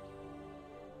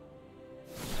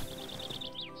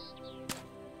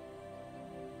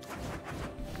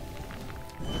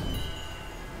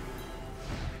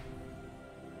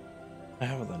 I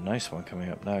have a nice one coming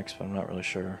up next, but I'm not really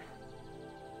sure.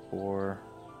 4.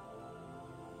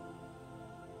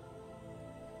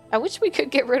 I wish we could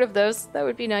get rid of those. That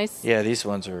would be nice. Yeah, these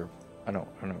ones are. I don't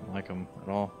like them at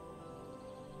all.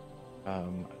 I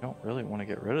don't really want to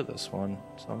get rid of this one,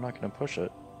 so I'm not going to push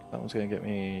it. That one's going to get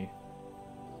me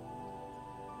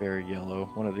very yellow.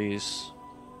 One of these,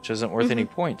 which isn't worth any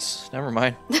points. Never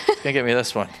mind. It's going to get me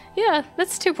this one. Yeah,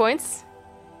 that's 2 points.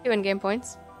 2 in-game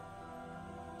points.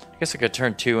 I guess I could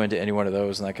turn 2 into any one of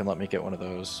those, and that can let me get one of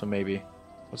those. So maybe.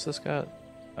 What's this got?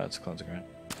 Oh, it's cleansing right.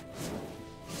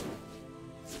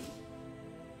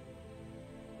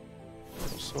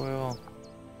 Soil.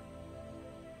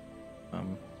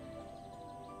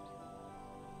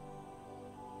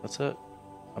 That's it.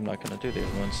 I'm not gonna do the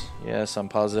other ones. Yes, I'm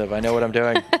positive. I know what I'm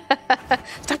doing.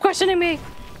 Stop questioning me.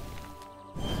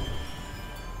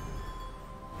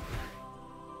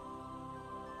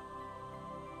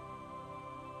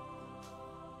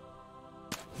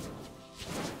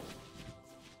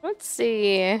 Let's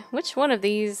see. Which one of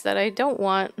these that I don't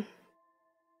want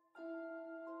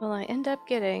will I end up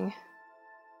getting?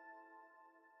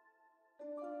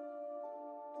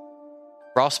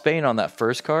 Frostbane on that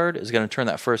first card is going to turn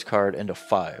that first card into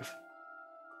 5.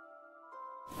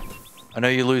 I know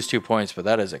you lose 2 points, but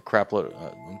that is a crap load.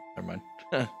 Never mind.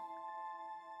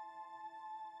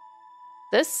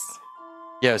 This?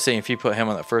 Yeah, I was saying if you put him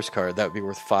on that first card, that would be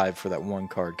worth 5 for that one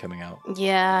card coming out.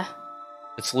 Yeah.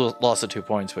 It's lost of 2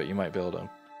 points, but you might be able to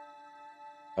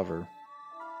cover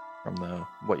from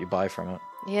what you buy from it.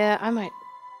 Yeah, I might.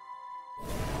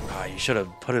 Ah, you should have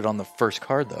put it on the first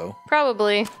card, though.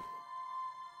 Probably.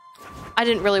 I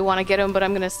didn't really want to get him, but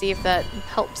I'm going to see if that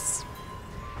helps.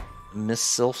 Miss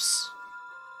Sylphs.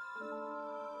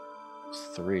 It's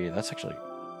 3. That's actually...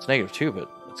 It's -2,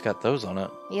 but it's got those on it.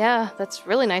 Yeah, that's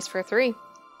really nice for a 3.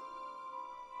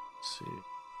 Let's see.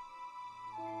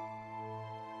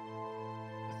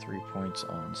 3 points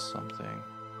on something.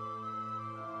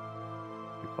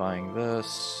 3 buying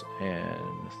this,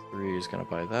 and 3 is gonna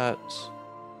buy that.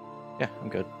 Yeah, I'm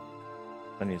good.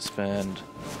 I need to spend.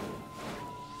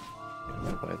 I'm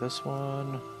gonna buy this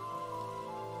one.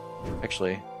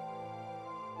 Actually,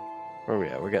 where are we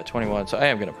at? We got 21, so I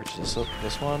am gonna purchase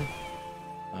this one.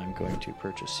 I'm going to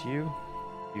purchase you.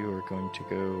 You are going to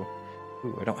go.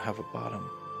 Ooh, I don't have a bottom.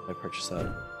 I purchase that.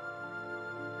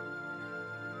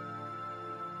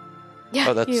 Yeah,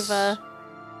 oh, that's... you've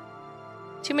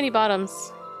too many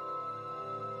bottoms.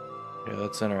 Yeah,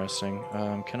 that's interesting.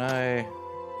 Can I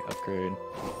upgrade?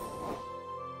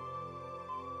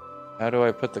 How do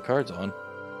I put the cards on?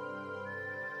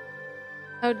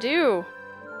 How do?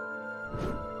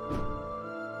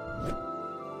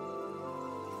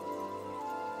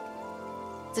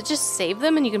 Does it just save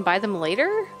them and you can buy them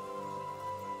later?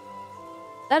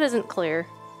 That isn't clear.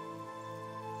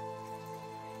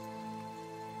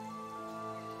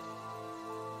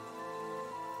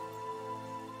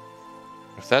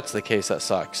 If that's the case, that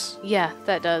sucks. Yeah,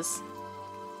 that does.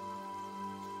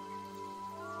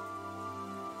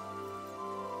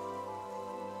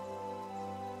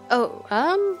 Oh,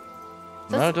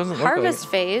 No, it doesn't look harvest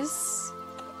like... phase.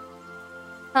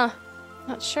 Huh.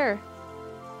 Not sure.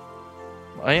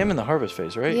 I am in the harvest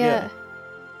phase, right? Yeah.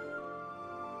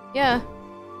 Yeah.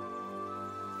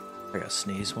 I gotta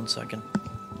sneeze 1 second.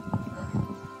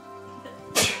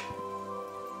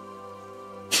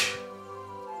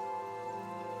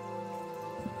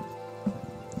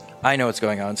 I know what's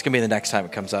going on. It's gonna be the next time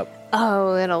it comes up.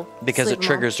 Oh, it'll Because sleep it 'em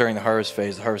triggers during the harvest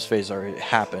phase. The harvest phase already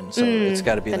happened, so it's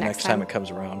got to be the next time it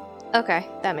comes around. off. Okay,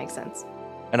 that makes sense.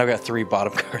 And I've got 3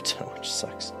 bottom cards, which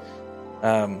sucks.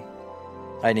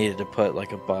 I needed to put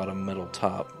like a bottom, middle,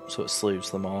 top, so it sleeves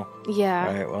them all. Yeah.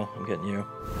 All right, well, I'm getting you.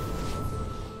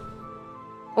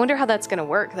 I wonder how that's gonna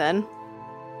work then.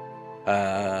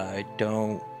 I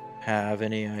don't have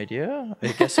any idea. I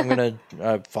guess I'm gonna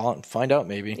find out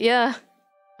maybe. Yeah.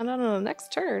 I don't know.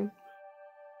 Next turn.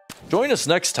 Join us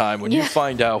next time when you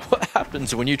find out what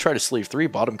happens when you try to sleeve 3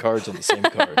 bottom cards on the same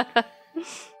card.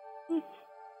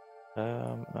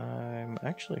 I'm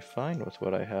actually fine with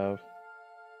what I have.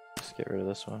 Let's get rid of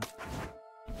this one.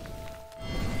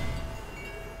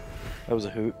 That was a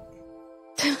hoot.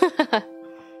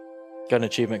 Got an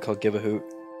achievement called Give a Hoot.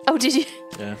 Oh, did you?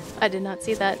 Yeah. I did not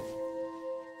see that.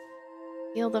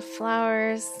 Yield the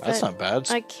flowers. That's not bad.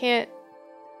 I can't.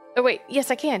 Oh, wait.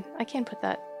 Yes, I can. I can put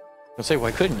that. I'll say,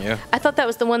 why couldn't you? I thought that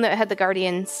was the one that had the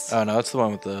guardians. Oh, no, that's the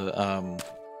one with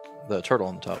the turtle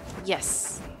on the top.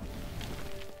 Yes.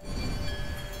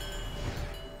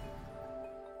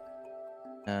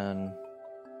 And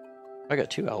I got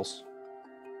 2 L's.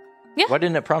 Yeah. Why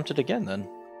didn't it prompt it again then?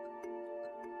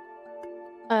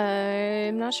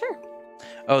 I'm not sure.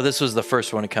 Oh, this was the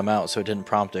first one to come out, so it didn't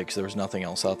prompt it because there was nothing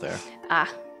else out there. Ah.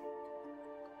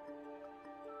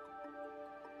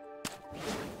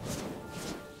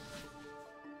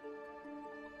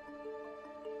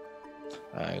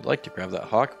 I'd like to grab that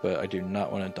hawk, but I do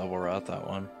not want to double rot that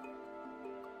one.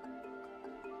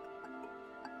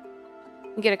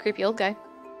 You get a creepy old guy.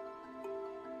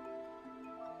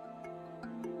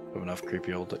 I have enough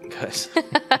creepy old guys.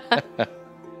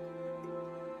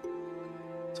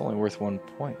 It's only worth 1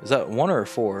 point. Is that 1 or a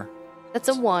 4? That's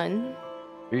a 1.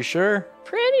 Are you sure?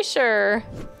 Pretty sure.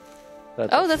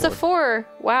 That's a 4.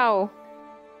 Wow.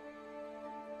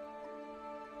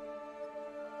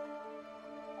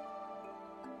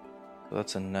 So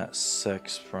that's a net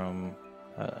 6 from...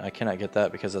 I cannot get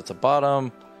that because that's a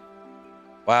bottom.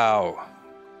 Wow.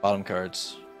 Bottom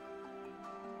cards.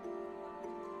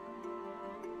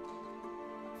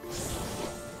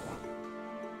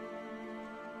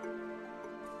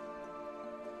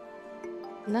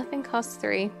 Nothing costs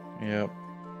 3. Yep.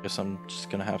 Guess I'm just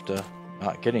gonna have to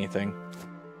not get anything.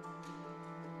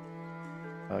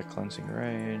 Cleansing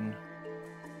rain.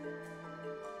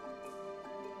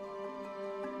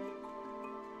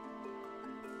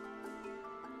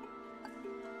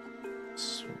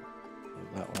 So,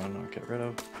 that one I'll get rid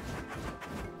of.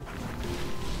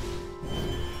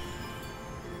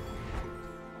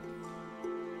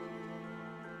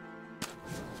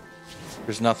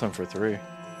 There's nothing for 3.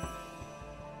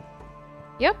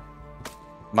 Yep.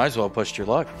 Might as well push your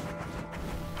luck.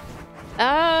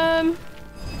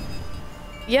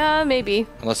 Yeah, maybe.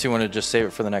 Unless you want to just save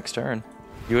it for the next turn.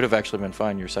 You would have actually been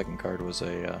fine. Your second card was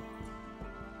a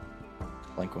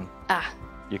blank one. Ah.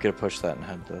 You could have pushed that and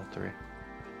had the 3.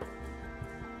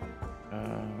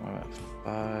 I'm at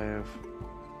 5.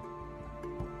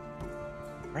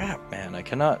 Crap, man. I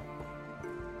cannot...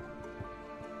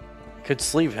 I could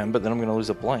sleeve him, but then I'm going to lose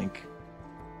a blank.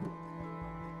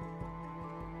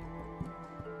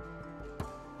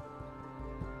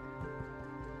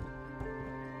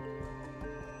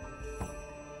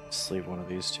 sleeve one of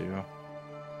these two.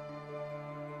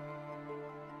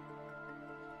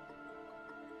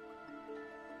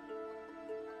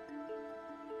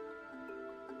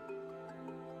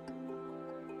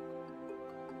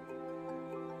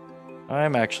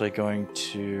 I'm actually going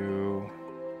to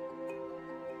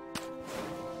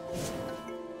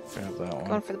grab that one.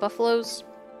 Going for the buffaloes.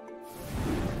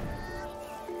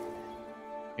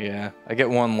 Yeah, I get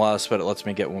one less, but it lets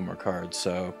me get one more card,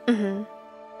 so... Mm-hmm.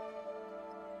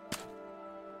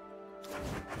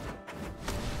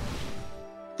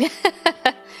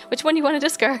 Which one do you want to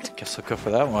discard? Guess I'll go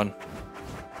for that one.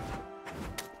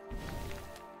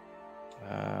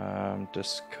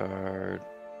 Discard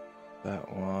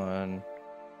that one.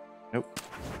 Nope.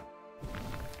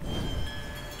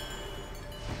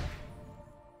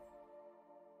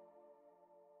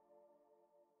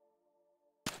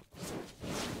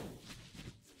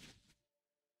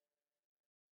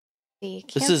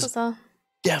 This is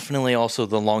definitely also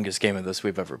the longest game of this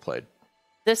we've ever played.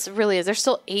 This really is. There's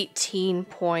still 18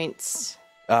 points.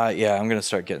 Yeah, I'm gonna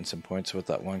start getting some points with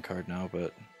that one card now,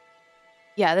 but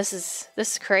yeah, this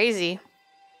is crazy.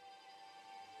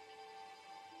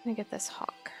 I'm gonna get this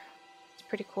hawk. It's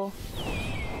pretty cool.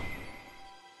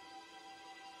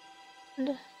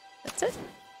 And that's it.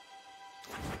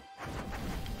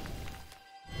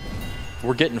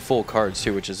 We're getting full cards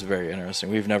too, which is very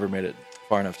interesting. We've never made it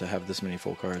far enough to have this many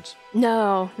full cards.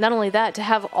 No, not only that, to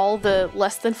have all the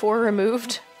less than 4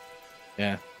 removed.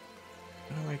 Yeah.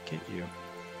 How do I get you?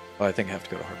 Oh, I think I have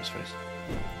to go to Harvest Phase.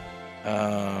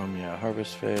 Yeah,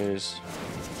 Harvest Phase.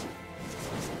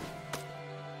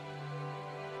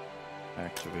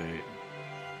 Activate.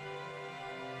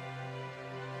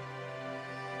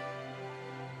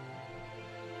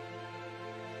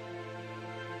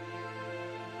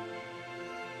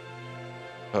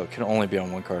 Oh, it can only be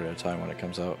on one card at a time when it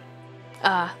comes out.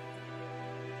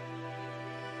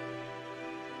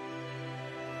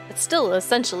 It's still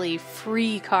essentially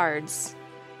free cards.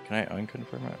 Can I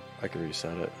unconfirm it? I could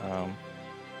reset it. Yeah,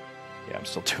 I'm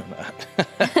still doing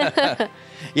that.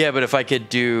 Yeah, but if I could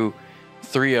do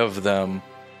 3 of them,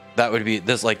 that would be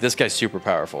this. Like, this guy's super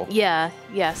powerful. Yeah,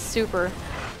 super.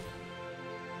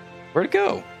 Where'd it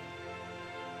go?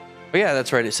 Oh yeah,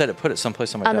 that's right. It said it put it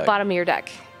someplace on my deck. On the bottom of your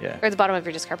deck. Yeah. Or the bottom of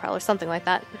your discard pile, or something like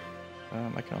that.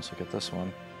 I can also get this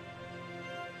one.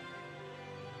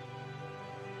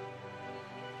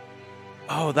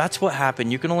 Oh, that's what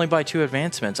happened. You can only buy 2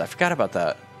 advancements. I forgot about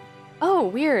that. Oh,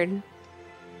 weird.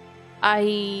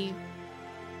 I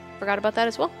forgot about that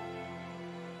as well.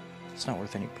 It's not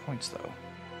worth any points, though.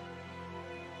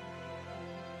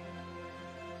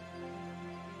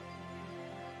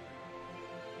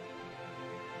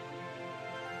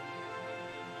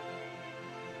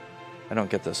 I don't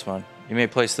get this one. You may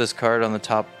place this card on the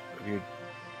top of your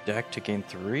deck to gain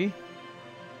 3?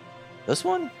 This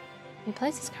one? You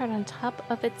place this card on top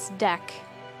of its deck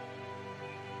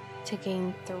to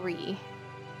gain 3.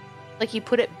 Like, you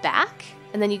put it back,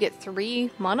 and then you get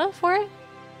 3 mana for it?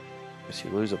 Guess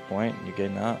you lose a point and you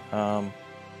gain that.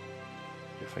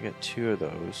 If I get 2 of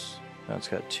those, now it's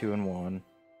got 2 and 1.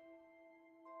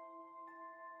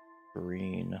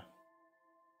 Green.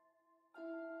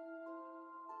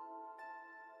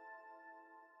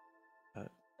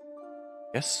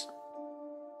 Yes.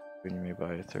 When you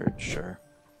buy a 3rd, sure.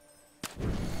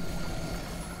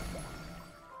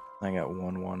 I got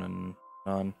 1, 1, and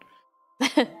none.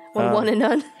 1, 1, and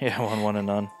none? Yeah, 1, 1, and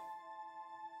none.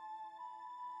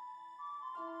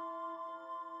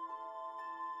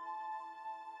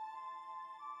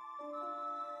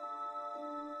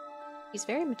 He's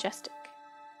very majestic.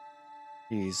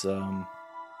 He's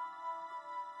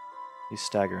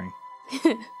staggering.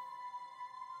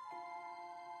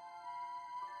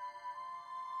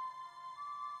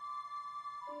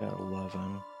 Got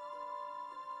 11.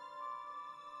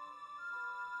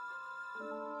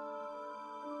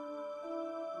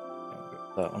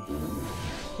 That one.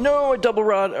 No, a double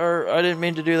rod, or I didn't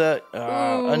mean to do that.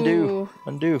 Undo.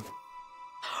 Undo.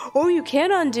 Oh, you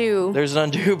can undo. There's an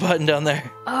undo button down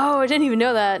there. Oh, I didn't even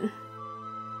know that.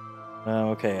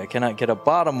 Okay, I cannot get a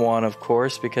bottom one, of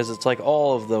course, because it's like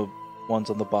all of the ones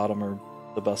on the bottom are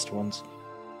the best ones.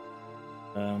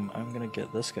 I'm gonna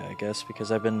get this guy, I guess,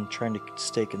 because I've been trying to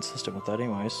stay consistent with that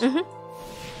anyways. Mm-hmm.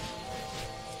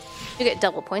 You get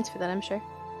double points for that, I'm sure.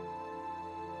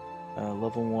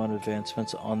 Level 1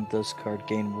 advancements on this card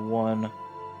gain 1.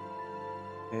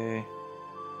 Okay.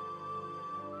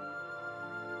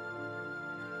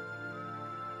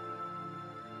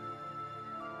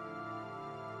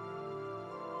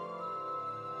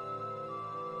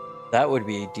 That would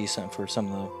be decent for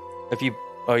some of the... If you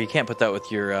Oh, you can't put that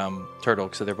with your turtle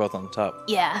because they're both on the top.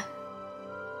 Yeah.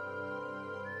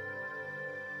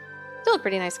 Still a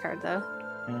pretty nice card, though.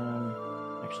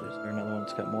 Actually, is there another one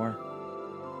that's got more?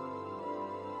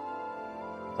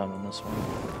 Thumb on this one.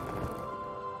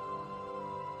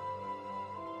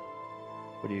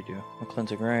 What do you do? A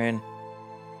cleansing rain.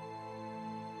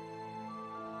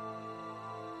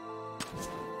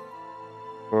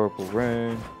 Purple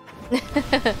rain.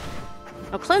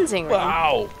 A cleansing rain.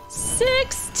 Wow.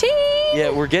 16.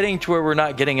 Yeah, we're getting to where we're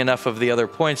not getting enough of the other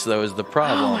points, though, is the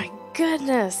problem. Oh my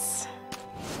goodness.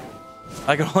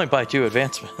 I can only buy 2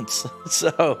 advancements,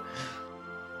 so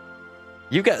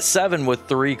you got 7 with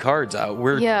 3 cards out.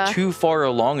 We're too far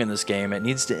along in this game. It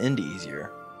needs to end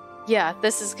easier. Yeah,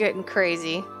 this is getting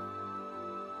crazy.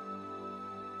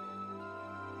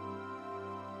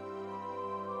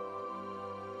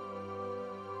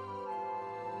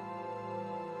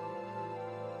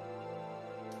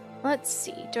 Let's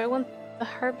see. Do I want the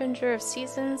Harbinger of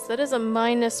Seasons? That is a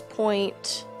minus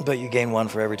point. But you gain 1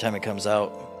 for every time it comes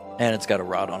out. And it's got a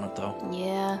rod on it, though.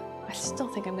 Yeah. I still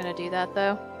think I'm going to do that,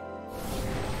 though.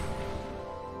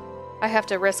 I have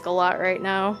to risk a lot right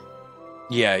now.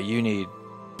 Yeah, you need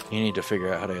to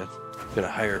figure out how to get a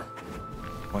higher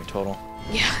point total.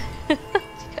 Yeah. You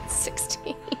got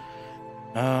 16.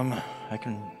 I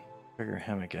can figure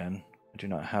him again. I do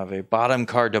not have a bottom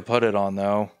card to put it on,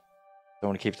 though. Don't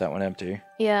want to keep that one empty.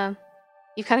 Yeah.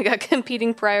 You kind of got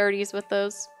competing priorities with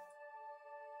those.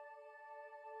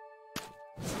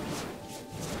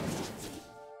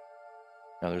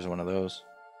 Now there's one of those.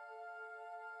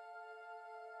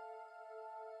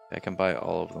 I can buy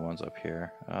all of the ones up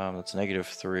here. That's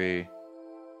 -3.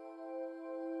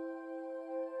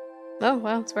 Oh,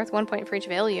 well, it's worth 1 point for each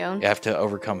Vale you own. You have to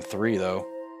overcome 3, though.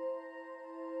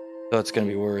 So it's going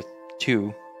to be worth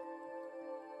 2.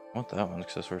 I want that one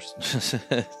because that's worth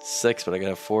 6, but I got to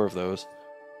have 4 of those.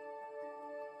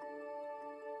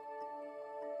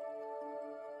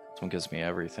 This one gives me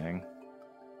everything.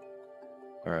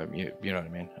 Or, you know what I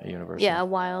mean? A universal. Yeah,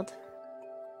 wild.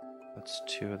 That's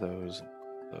 2 of those.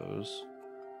 Those.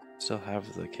 Still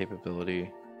have the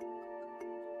capability.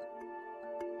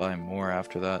 Buy more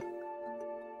after that.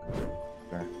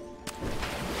 Sure.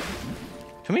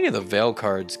 Too many of the Vale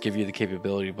cards give you the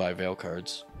capability to buy Vale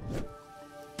cards.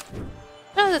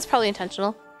 Oh, that's probably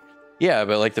intentional. Yeah,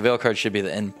 but like the Vale cards should be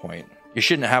the end point. You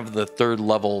shouldn't have the 3rd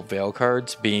level Vale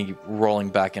cards being rolling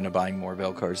back into buying more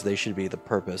Vale cards. They should be the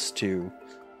purpose to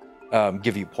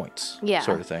give you points,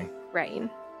 sort of thing. Right.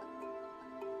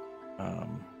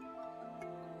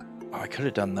 I could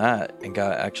have done that and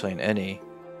got actually an any.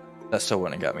 That still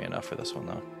wouldn't have got me enough for this one,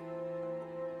 though.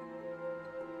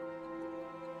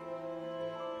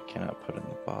 Cannot put in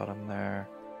the bottom there.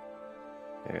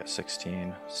 Okay, I got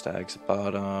 16. Stags at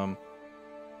bottom.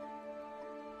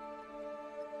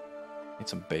 Need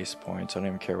some base points. I don't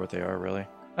even care what they are, really.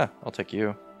 Ah, I'll take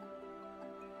you.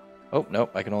 Oh,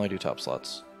 nope. I can only do top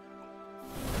slots.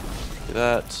 Do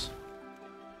that.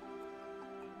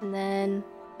 And then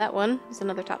that one is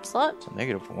another top slot. It's a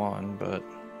 -1, but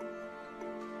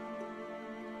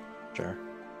sure.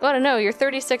 Well, I don't know. Your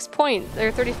 36 points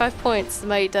or 35 points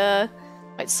might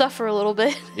suffer a little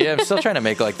bit. Yeah, I'm still trying to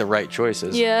make like the right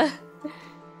choices. Yeah.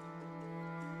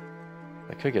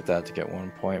 I could get that to get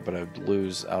 1 point, but I'd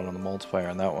lose out on the multiplier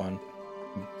on that one.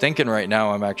 I'm thinking right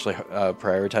now I'm actually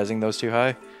prioritizing those too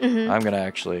high. Mm-hmm. I'm gonna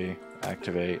actually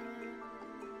activate.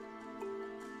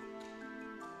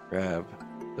 Grab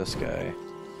this guy.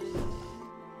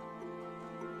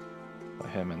 Put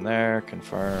him in there.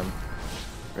 Confirm.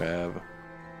 Grab.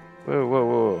 Whoa, whoa,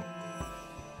 whoa.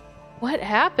 What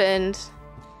happened?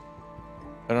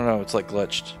 I don't know. It's like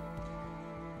glitched.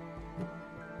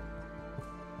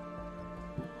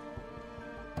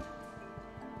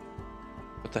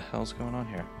 What the hell's going on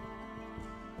here?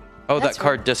 Oh, That's that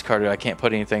card discarded. I can't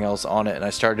put anything else on it, and I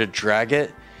started to drag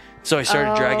it. So I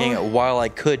started dragging it while I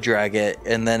could drag it,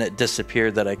 and then it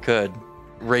disappeared that I could.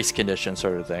 Race condition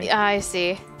sort of thing. I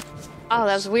see. Oh,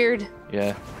 that was weird.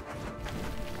 Yeah.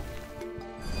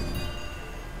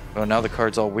 Oh, now the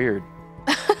card's all weird.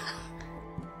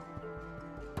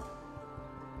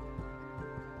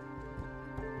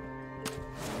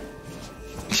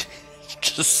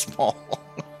 Just small.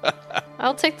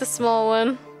 I'll take the small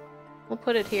one. We'll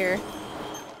put it here.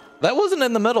 That wasn't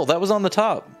in the middle. That was on the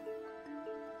top.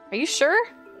 Are you sure?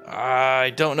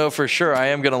 I don't know for sure. I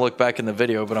am going to look back in the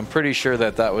video, but I'm pretty sure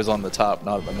that that was on the top,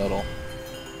 not in the middle.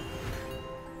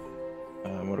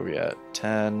 What are we at?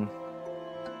 10.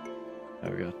 Now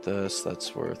we got this.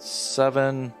 That's worth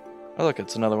 7. Oh, look,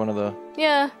 it's another one of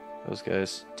those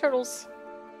guys. Turtles.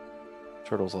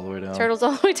 Turtles all the way down. Turtles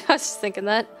all the way down. I was just thinking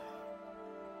that.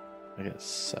 I get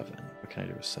 7. What can I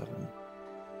do with 7?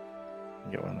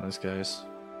 Get one of those guys.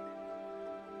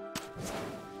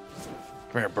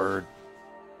 Come here, bird.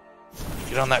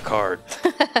 Get on that card.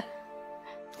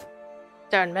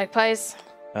 Darn magpies.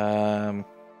 Okay.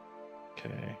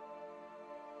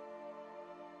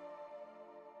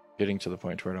 Getting to the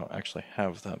point where I don't actually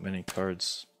have that many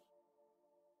cards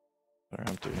that are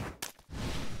empty.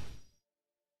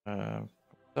 What's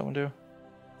that one do?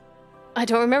 I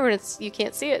don't remember. You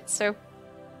can't see it, so.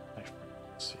 Let's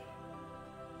see.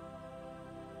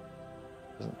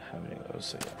 Doesn't have any of those,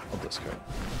 so yeah, I'll discard.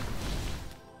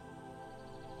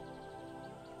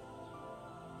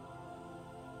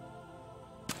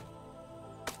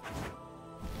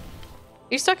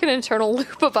 You're stuck in an eternal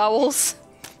loop of owls.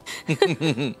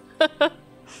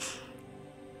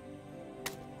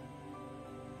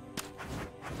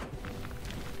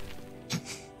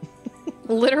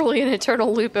 Literally an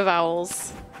eternal loop of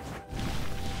owls.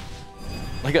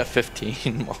 I got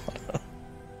 15 mana.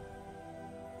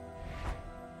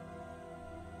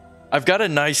 I've got a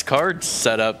nice card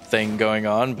setup thing going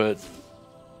on, but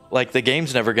like the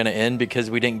game's never going to end because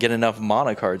we didn't get enough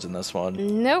mana cards in this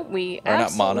one. Nope, we or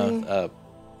not mana,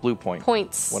 blue point.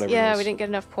 Points. Whatever. Yeah, we didn't get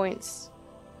enough points.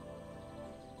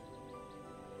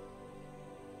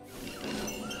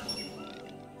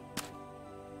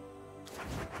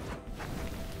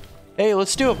 Hey,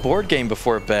 let's do a board game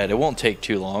before bed. It won't take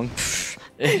too long.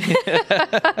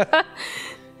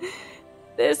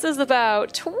 This is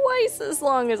about twice as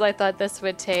long as I thought this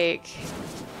would take.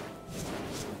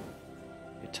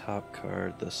 Top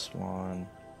card, this one.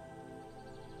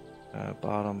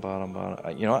 Bottom.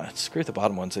 You know what? Screw the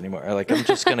bottom ones anymore. I'm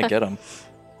just gonna get them.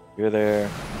 You're there.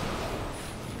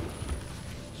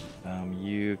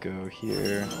 You go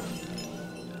here.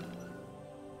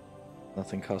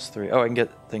 Nothing costs 3. Oh, I can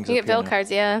get things. You get Vale cards,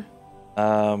 yeah.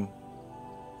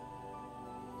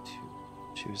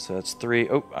 Choose that's 3.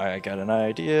 Oh, I got an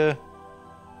idea.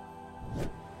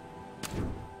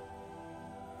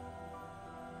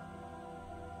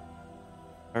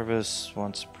 Harvest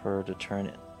once per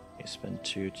turn. You spend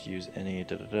 2 to use any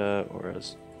or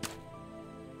as.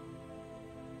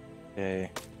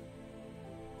 Okay.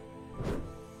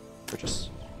 Purchase.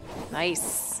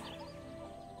 Nice.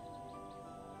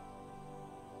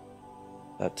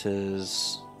 That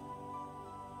is.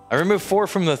 I removed 4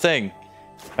 from the thing.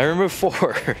 I removed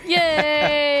 4.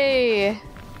 Yay!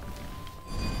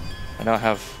 I now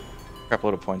have a crap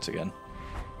load of points again.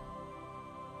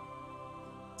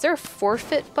 Is there a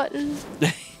forfeit button?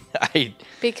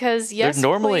 Because yes, there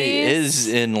normally please. is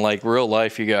in like real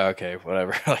life. You go, okay,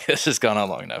 whatever. Like this has gone on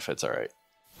long enough. It's all right.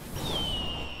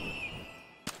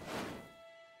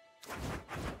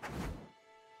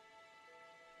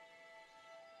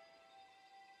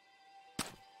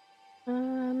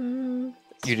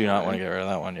 You do not want to get rid of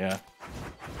that one, yeah.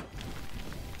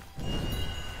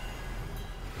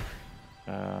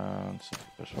 Let's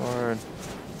push forward.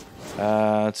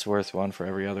 It's worth 1 for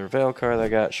every other Vale card I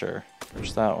got. Sure.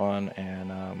 Push that one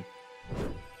and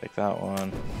take that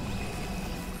one.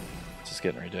 This is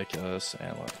getting ridiculous.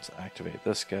 And let's activate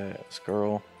this guy, this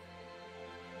girl.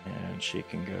 And she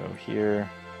can go here.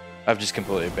 I've just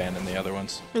completely abandoned the other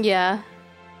ones. Yeah.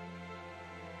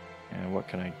 And what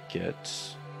can I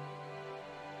get?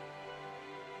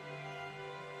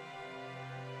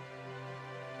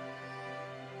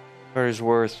 Card is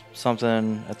worth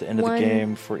something at the end of the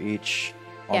game for each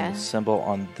symbol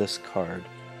on this card.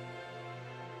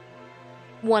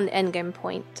 1 endgame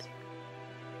point.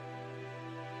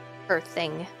 Per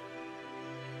thing.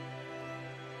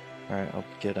 Alright, I'll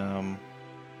get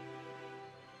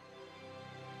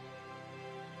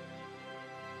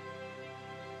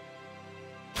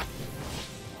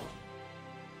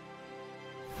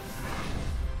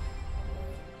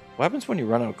what happens when you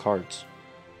run out of cards?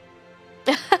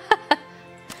 That's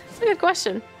a good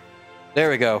question.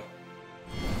 There we go.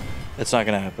 It's not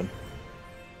gonna happen.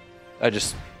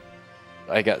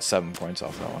 I got 7 points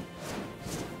off that one.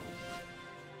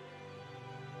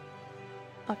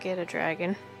 I'll get a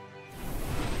dragon.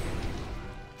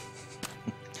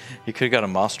 You could have got a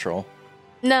moss troll.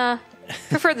 Nah,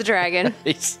 prefer the dragon.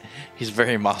 He's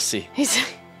very mossy. He's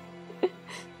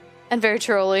and very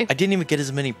trolly. I didn't even get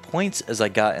as many points as I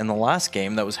got in the last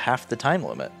game. That was half the time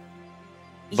limit.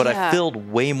 But I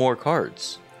filled way more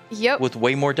cards. Yep. With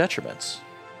way more detriments.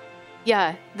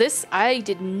 Yeah, I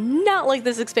did not like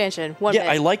this expansion. One bit.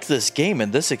 I liked this game,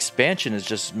 and this expansion has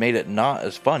just made it not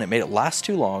as fun. It made it last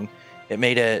too long. It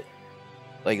made it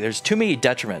like there's too many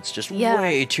detriments, just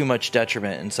way too much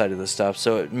detriment inside of this stuff.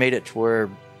 So it made it to where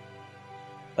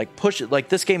like push it. Like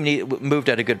this game moved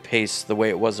at a good pace the way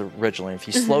it was originally. If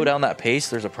you slow down that pace,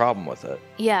 there's a problem with it.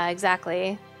 Yeah,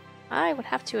 exactly. I would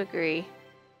have to agree.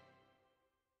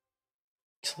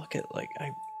 Just look at like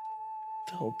I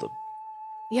filled the.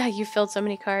 Yeah, you filled so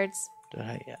many cards. Did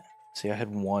I? Yeah. See, I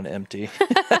had one empty.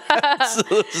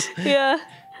 Yeah.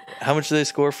 How much do they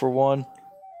score for one?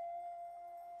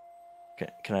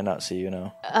 Can I not see you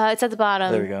now? It's at the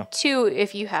bottom. There we go. 2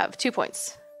 if you have 2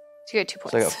 points. So you get 2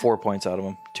 points. So I got 4 points out of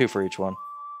them, 2 for each one.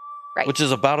 Right. Which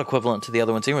is about equivalent to the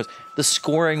other ones. Anyways, the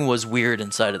scoring was weird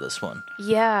inside of this one.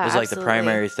 Yeah, it was like the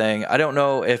primary thing. I don't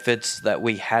know if it's that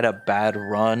we had a bad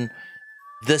run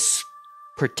this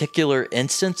particular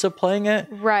instance of playing it,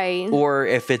 right? Or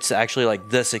if it's actually like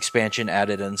this expansion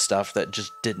added in stuff that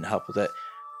just didn't help with it.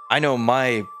 I know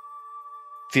my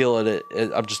feel at it.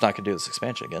 I'm just not gonna do this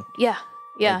expansion again. Yeah.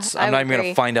 I'm not even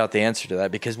gonna find out the answer to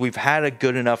that because we've had a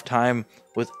good enough time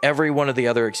with every one of the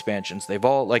other expansions. They've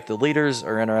all like the leaders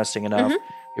are interesting enough.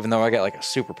 Even though I got like a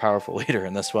super powerful leader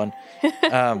in this one,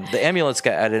 the amulets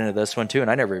got added into this one too,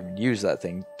 and I never even used that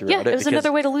thing throughout it. Yeah, it was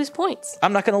another way to lose points.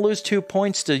 I'm not going to lose 2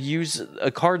 points to use a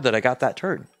card that I got that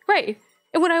turn. Right.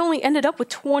 And when I only ended up with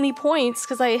 20 points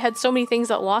because I had so many things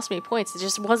that lost me points, it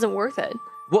just wasn't worth it.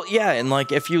 Well, yeah, and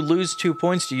like if you lose 2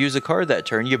 points to use a card that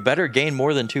turn, you better gain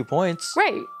more than 2 points.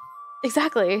 Right.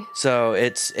 Exactly. So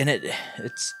it's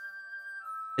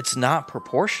not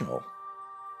proportional.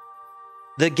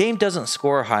 The game doesn't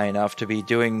score high enough to be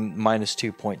doing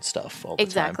 -2 point stuff all the time.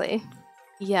 Exactly.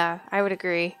 Yeah, I would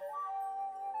agree.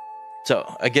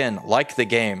 So again, like the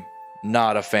game,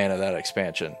 not a fan of that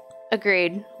expansion.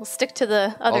 Agreed. We'll stick to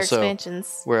the other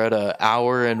expansions. We're at an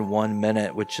hour and 1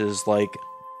 minute, which is like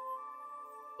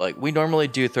we normally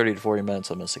do 30 to 40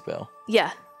 minutes on Mystic Vale.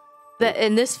 Yeah.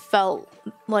 And this felt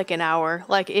like an hour.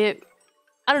 Like it,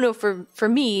 I don't know, for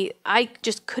me, I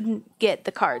just couldn't get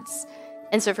the cards.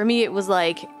 And so for me, it was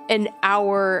like an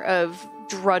hour of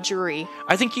drudgery.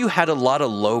 I think you had a lot of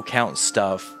low count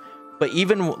stuff, but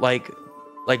even like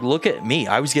look at me.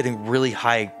 I was getting really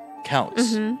high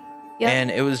counts. Yep.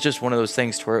 And it was just one of those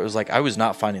things to where it was like I was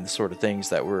not finding the sort of things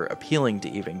that were appealing to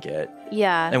even get.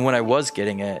 Yeah. And when I was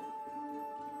getting it,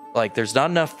 like there's not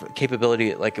enough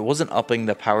capability. Like it wasn't upping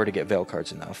the power to get Veil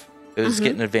cards enough. It was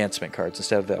getting advancement cards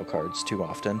instead of Veil cards too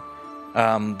often.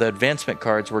 The advancement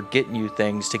cards were getting you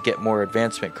things to get more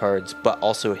advancement cards, but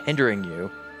also hindering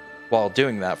you while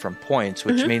doing that from points,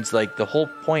 which means like the whole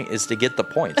point is to get the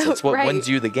points. That's what wins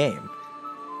you the game.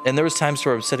 And there was times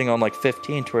where I was sitting on like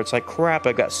 15 to where it's like, crap,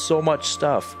 I've got so much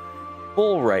stuff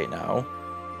full right now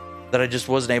that I just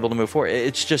wasn't able to move forward.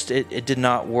 It's just, it did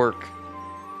not work.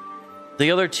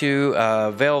 The other two,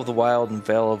 Veil of the Wild and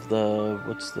Veil of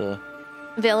the,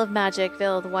 Veil of Magic,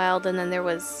 Veil of the Wild, and then there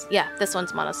was, this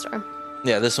one's Monostorm.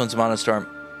 Yeah, this one's Monostorm.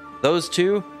 Those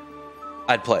two,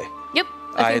 I'd play. Yep.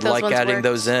 I like adding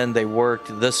those in. They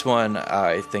worked. This one,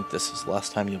 I think this is the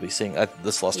last time you'll be seeing.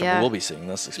 This last time we will be seeing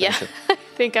this expansion. Yeah,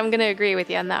 I think I'm going to agree with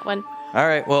you on that one. All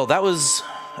right. Well, that was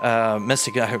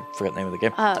Mystic. I forgot the name of the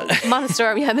game.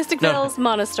 Monostorm. Yeah, Mystic Veil's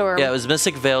Monostorm. Yeah, it was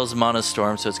Mystic Veil's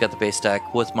Monostorm. So it's got the base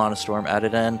deck with Monostorm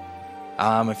added in.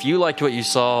 If you liked what you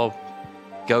saw,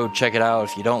 go check it out.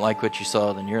 If you don't like what you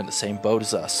saw, then you're in the same boat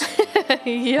as us.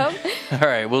 Yep. All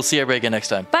right. We'll see everybody again next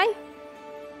time. Bye.